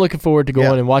 I'm looking forward to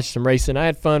going and watching some racing. I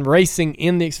had fun racing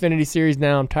in the Xfinity Series.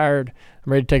 Now I'm tired.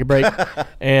 I'm ready to take a break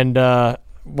and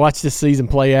watch this season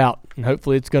play out. And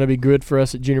hopefully it's going to be good for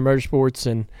us at Junior Motorsports,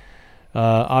 and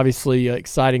obviously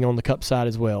exciting on the Cup side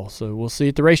as well. So we'll see you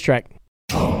at the racetrack.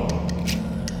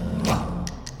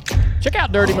 Check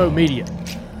out Dirty Mo Media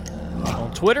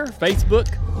on Twitter, Facebook,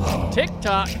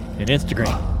 TikTok, and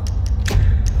Instagram.